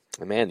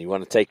 Man, you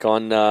want to take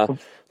on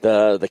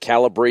the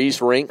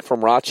Calabrese rink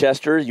from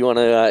Rochester? You want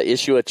to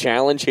issue a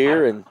challenge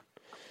here? And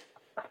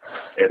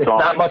it's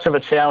not much of a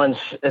challenge.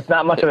 It's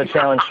not much of a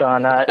challenge,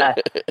 Sean.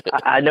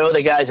 I know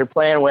the guys you're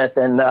playing with,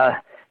 and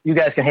you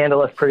guys can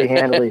handle us pretty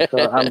handily.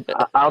 So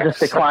I'll just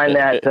decline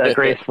that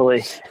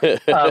gracefully.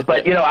 But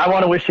I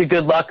want to wish you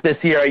good luck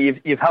this year.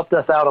 You've helped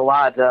us out a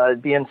lot,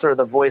 being sort of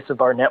the voice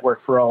of our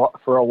network for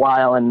a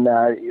while, and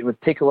it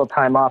would take a little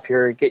time off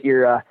here, get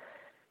your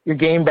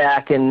game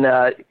back, and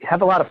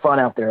have a lot of fun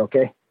out there.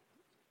 Okay.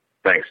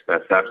 Thanks.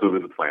 That's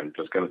absolutely the plan.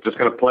 Just gonna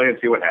play and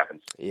see what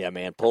happens. Yeah,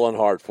 man, pulling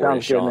hard for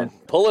Sounds you, good, Sean. man.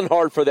 Pulling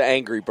hard for the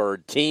Angry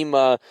Bird team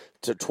to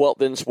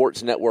 12th End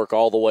Sports Network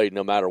all the way,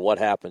 no matter what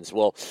happens.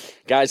 Well,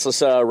 guys,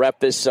 let's wrap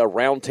this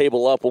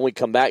roundtable up. When we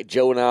come back,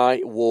 Joe and I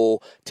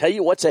will tell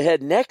you what's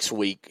ahead next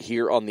week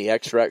here on the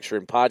Extra Extra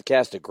and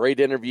podcast. A great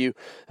interview,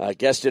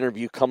 guest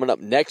interview coming up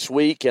next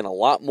week, and a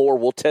lot more.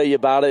 We'll tell you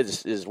about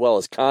it as well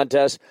as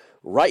contests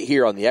right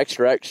here on the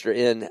Extra Extra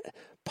in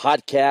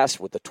podcast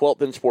with the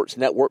 12th End Sports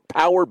Network,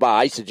 powered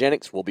by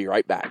Isogenics. We'll be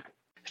right back.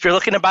 If you're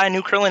looking to buy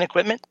new curling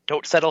equipment,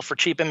 don't settle for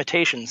cheap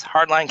imitations.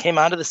 Hardline came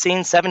onto the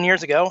scene 7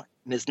 years ago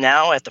and is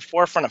now at the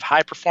forefront of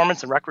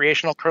high-performance and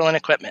recreational curling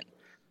equipment.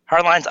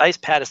 Hardline's ice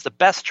pad is the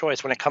best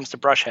choice when it comes to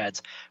brush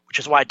heads, which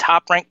is why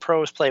top-ranked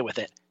pros play with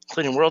it,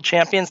 including world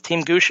champions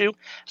Team Gushu,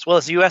 as well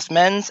as U.S.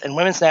 men's and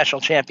women's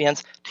national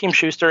champions Team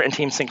Schuster and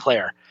Team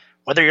Sinclair.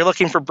 Whether you're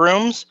looking for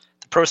brooms,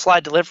 the Pro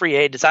Slide delivery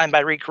aid designed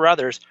by Reed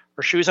Carruthers,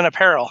 or shoes and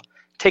apparel,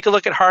 take a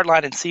look at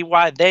Hardline and see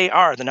why they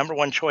are the number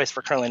one choice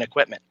for curling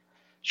equipment.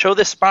 Show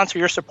this sponsor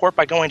your support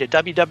by going to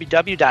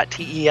www.tesn.us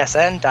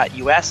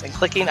and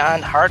clicking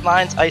on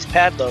Hardline's ice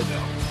pad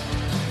logo.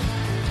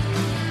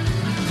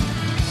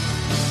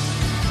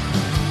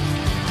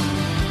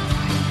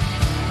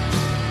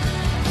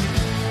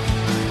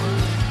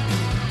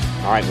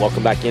 All right,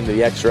 welcome back into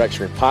the Extra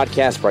Extra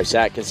podcast. Price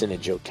Atkinson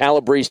and Joe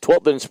Calabrese,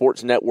 12th End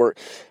Sports Network,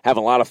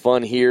 having a lot of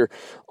fun here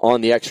on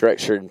the Extra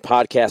Extra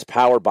podcast,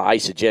 powered by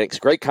Isogenics.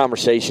 Great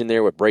conversation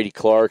there with Brady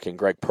Clark and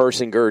Greg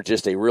Persinger.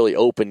 Just a really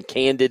open,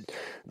 candid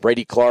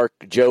Brady Clark,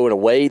 Joe, in a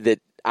way that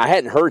I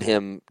hadn't heard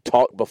him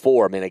talk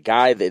before. I mean, a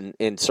guy that,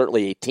 and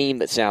certainly a team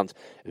that sounds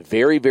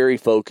very, very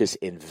focused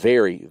and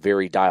very,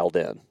 very dialed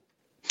in.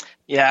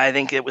 Yeah, I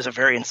think it was a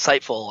very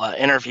insightful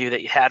interview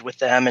that you had with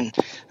them, and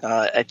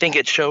I think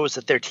it shows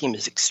that their team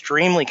is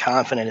extremely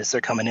confident as they're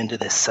coming into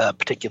this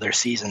particular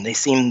season. They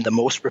seem the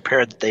most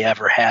prepared that they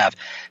ever have.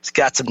 It's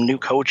got some new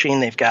coaching.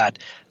 They've got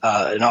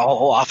an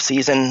whole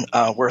off-season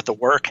worth of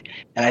work,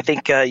 and I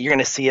think you're going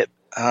to see it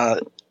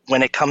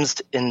when it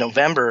comes in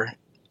November.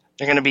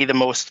 They're going to be the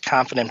most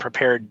confident,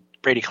 prepared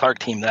Brady Clark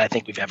team that I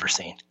think we've ever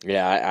seen.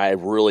 Yeah, I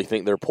really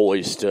think they're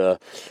poised to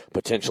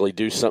potentially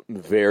do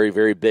something very,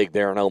 very big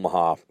there in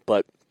Omaha.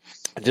 But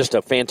just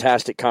a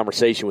fantastic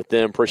conversation with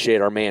them.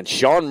 Appreciate our man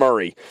Sean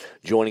Murray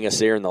joining us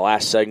there in the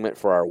last segment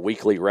for our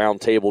weekly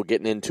roundtable,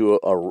 getting into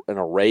an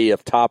array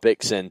of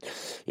topics. And,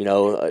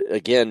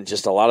 again,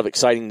 just a lot of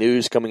exciting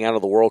news coming out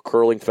of the World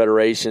Curling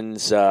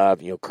Federation's,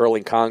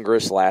 Curling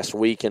Congress last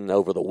week and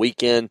over the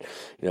weekend.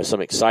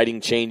 Some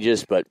exciting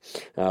changes, but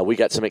we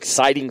got some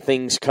exciting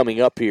things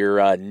coming up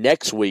here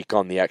next week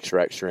on the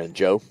Extra Extra. And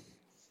Joe?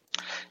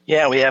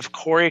 Yeah, we have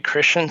Corey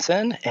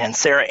Christensen and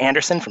Sarah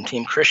Anderson from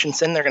Team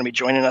Christensen. They're going to be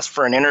joining us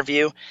for an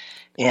interview.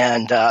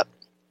 And,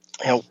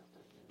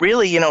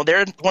 really,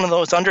 they're one of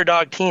those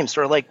underdog teams,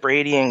 sort of like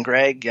Brady and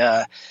Greg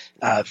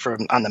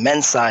from on the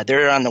men's side.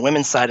 They're on the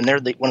women's side, and they're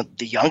one of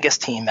the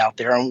youngest team out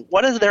there. And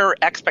what are their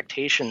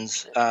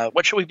expectations?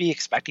 What should we be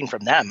expecting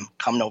from them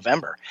come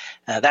November?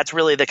 That's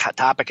really the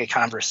topic of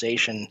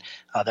conversation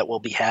that we'll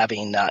be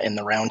having in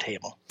the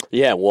roundtable.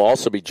 Yeah, we'll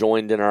also be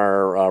joined in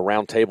our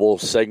roundtable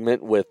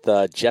segment with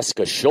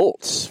Jessica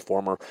Schultz,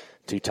 former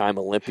two-time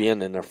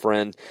Olympian and a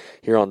friend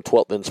here on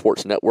 12th End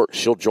Sports Network.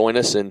 She'll join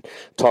us and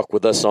talk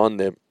with us on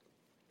the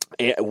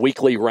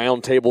weekly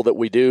roundtable that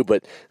we do.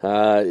 But,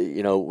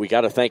 we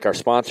got to thank our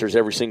sponsors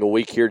every single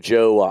week here,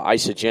 Joe,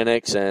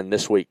 Isogenics, and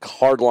this week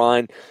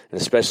Hardline, and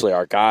especially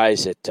our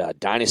guys at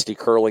Dynasty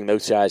Curling.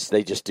 Those guys,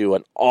 they just do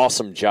an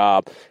awesome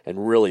job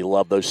and really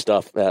love their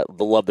stuff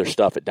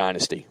at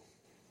Dynasty.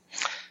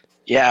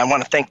 Yeah, I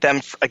want to thank them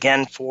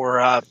again for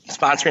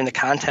sponsoring the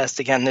contest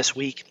again this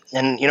week.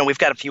 And, we've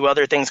got a few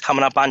other things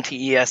coming up on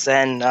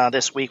TESN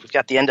this week. We've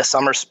got the end of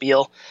summer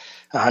spiel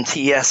on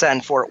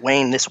TESN Fort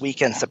Wayne this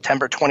weekend,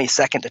 September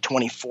 22nd to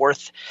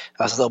 24th.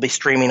 So they'll be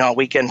streaming all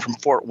weekend from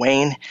Fort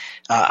Wayne.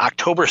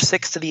 October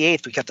 6th to the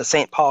 8th, we got the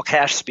St. Paul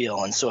Cash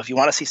Spiel. And so if you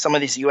want to see some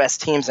of these U.S.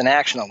 teams in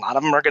action, a lot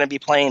of them are going to be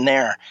playing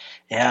there.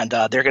 And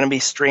they're going to be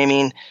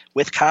streaming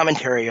with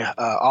commentary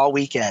all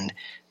weekend.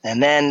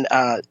 And then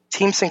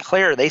Team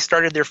Sinclair, they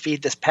started their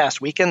feed this past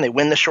weekend. They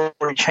win the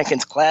Shorty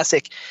Jenkins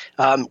Classic.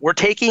 We're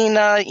taking,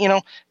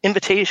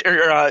 invitation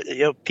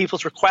or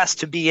people's requests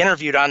to be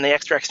interviewed on the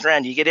Extra Extra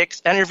End. You get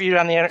interviewed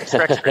on the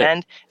Extra Extra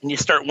End, and you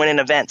start winning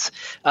events.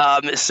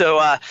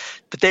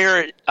 But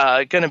they're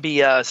going to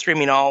be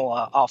streaming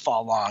all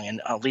fall long and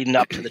leading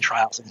up to the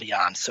trials and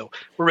beyond. So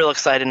we're real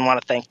excited and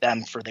want to thank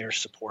them for their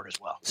support as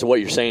well. So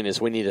what you're saying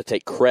is we need to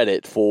take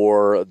credit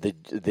for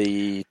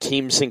the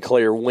Team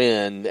Sinclair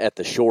win at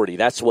the Shorty.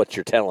 That's what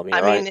you're telling me,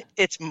 right? I mean,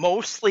 it's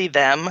mostly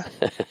them,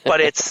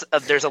 but it's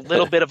there's a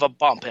little bit of a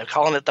bump. They're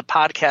calling it the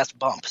podcast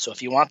bump. So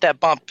if you want that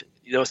bump,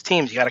 those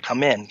teams, you got to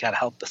come in, got to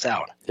help us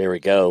out. There we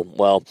go.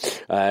 Well,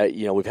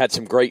 we've had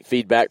some great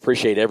feedback.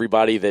 Appreciate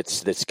everybody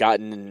that's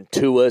gotten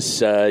to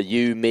us.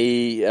 You,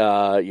 me,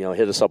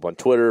 hit us up on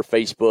Twitter,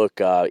 Facebook,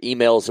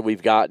 emails that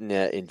we've gotten,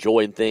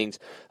 enjoying things.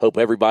 Hope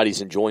everybody's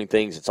enjoying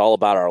things. It's all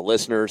about our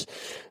listeners.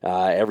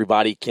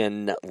 Everybody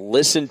can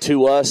listen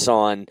to us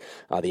on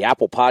the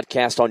Apple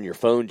Podcast on your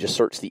phone. Just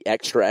search the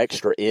Extra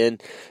Extra In.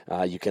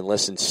 You can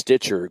listen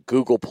Stitcher,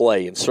 Google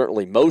Play, and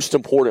certainly, most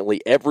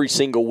importantly, every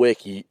single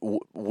week,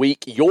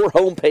 your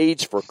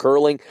homepage for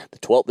curling, the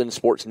 12th End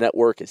Sports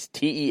Network, is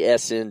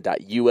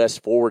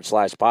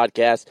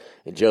TESN.US/podcast.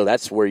 And Joe,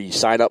 that's where you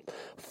sign up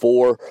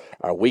for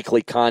our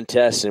weekly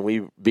contests, and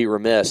we'd be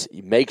remiss.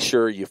 You make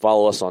sure you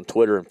follow us on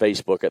Twitter and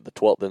Facebook at the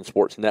 12th End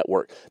Sports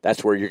Network.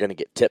 That's where you're going to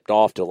get tipped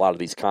off to a lot of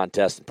these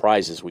contests and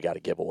prizes we got to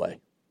give away.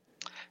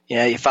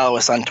 Yeah, you follow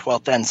us on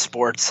 12th End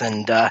Sports,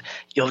 and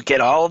you'll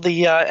get all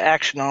the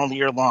action all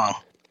year long.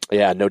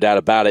 Yeah, no doubt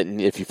about it.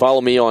 And if you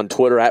follow me on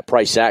Twitter at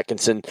Price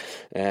Atkinson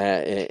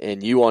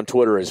and you on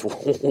Twitter as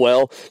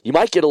well, you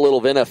might get a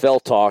little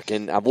NFL talk,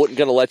 and I wasn't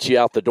going to let you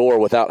out the door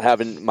without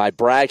having my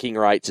bragging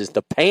rights. As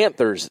the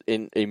Panthers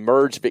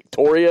emerged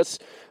victorious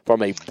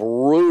from a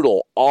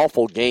brutal,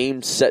 awful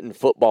game set in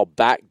football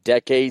back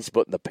decades,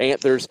 but the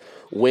Panthers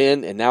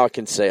win, and now I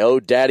can say,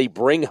 oh, Daddy,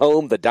 bring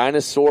home the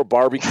dinosaur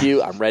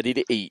barbecue. I'm ready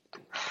to eat.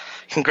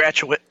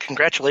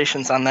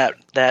 Congratulations on that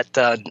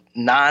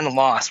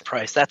non-loss,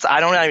 Price.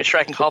 I'm not even sure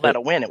I can call that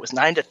a win. It was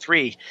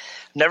 9-3.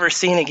 Never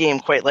seen a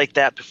game quite like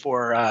that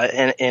before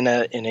in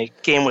a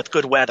game with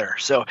good weather.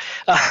 So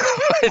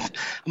I'm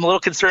a little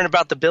concerned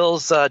about the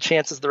Bills'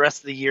 chances the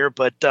rest of the year,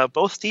 but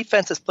both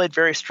defenses played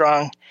very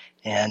strong.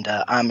 And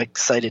I'm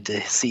excited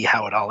to see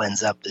how it all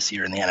ends up this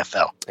year in the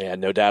NFL. Yeah,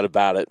 no doubt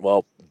about it.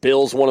 Well,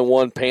 Bills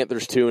 1-1,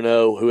 Panthers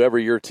 2-0. Whoever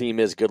your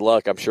team is, good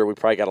luck. I'm sure we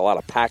probably got a lot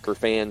of Packer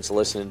fans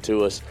listening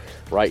to us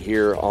right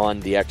here on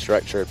the Extra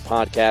Extra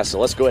podcast.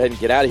 So let's go ahead and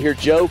get out of here,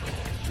 Joe.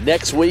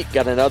 Next week,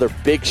 got another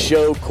big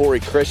show.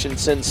 Corey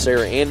Christensen,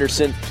 Sarah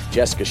Anderson,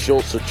 Jessica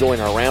Schultz will join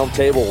our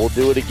roundtable. We'll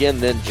do it again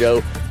then, Joe.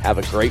 Have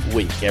a great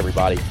week,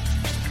 everybody.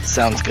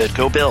 Sounds good.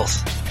 Go Bills.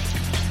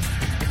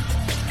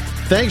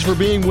 Thanks for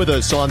being with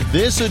us on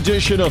this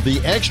edition of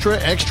the Extra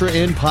Extra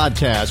In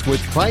podcast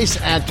with Price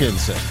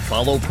Atkinson.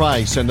 Follow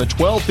Price and the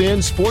 12th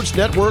End Sports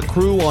Network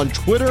crew on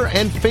Twitter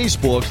and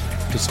Facebook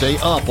to stay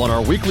up on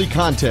our weekly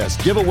contests,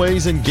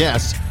 giveaways, and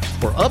guests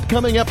for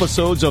upcoming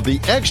episodes of the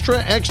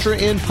Extra Extra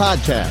In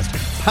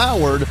podcast,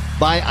 powered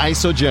by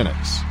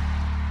Isogenics.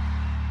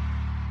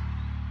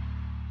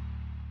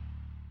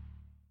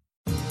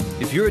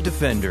 If you're a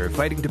defender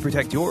fighting to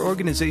protect your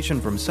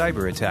organization from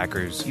cyber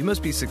attackers, you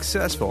must be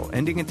successful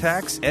ending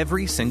attacks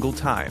every single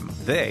time.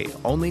 They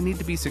only need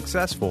to be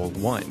successful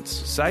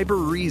once.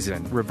 Cyber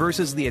Reason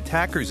reverses the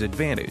attacker's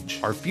advantage.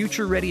 Our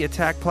future-ready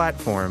attack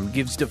platform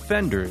gives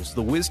defenders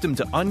the wisdom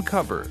to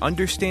uncover,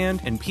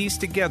 understand, and piece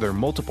together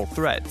multiple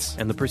threats,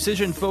 and the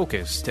precision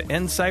focus to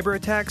end cyber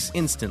attacks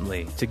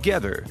instantly.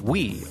 Together,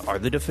 we are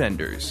the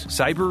defenders.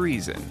 Cyber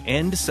Reason.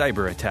 End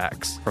cyber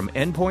attacks. From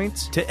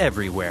endpoints to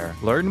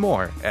everywhere. Learn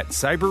more at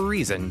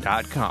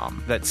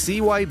cyberreason.com. That's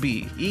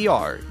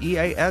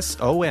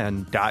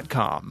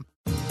CYBEREASON.com.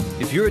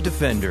 If you're a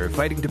defender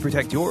fighting to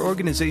protect your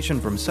organization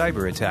from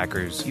cyber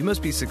attackers, you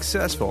must be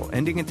successful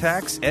ending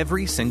attacks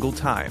every single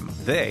time.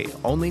 They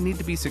only need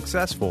to be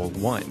successful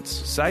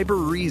once.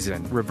 Cyber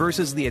Reason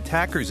reverses the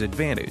attacker's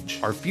advantage.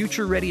 Our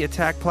future-ready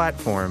attack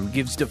platform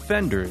gives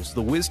defenders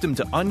the wisdom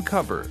to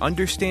uncover,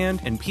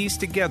 understand, and piece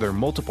together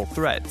multiple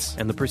threats,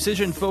 and the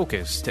precision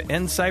focus to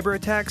end cyber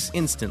attacks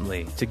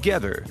instantly.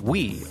 Together,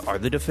 we are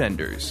the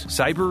defenders.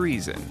 Cyber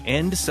Reason.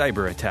 End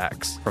cyber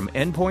attacks. From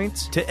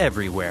endpoints to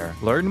everywhere.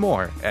 Learn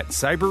more at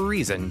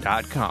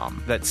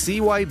cyberreason.com. That's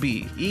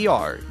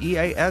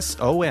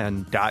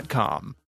CYBEREASON.com.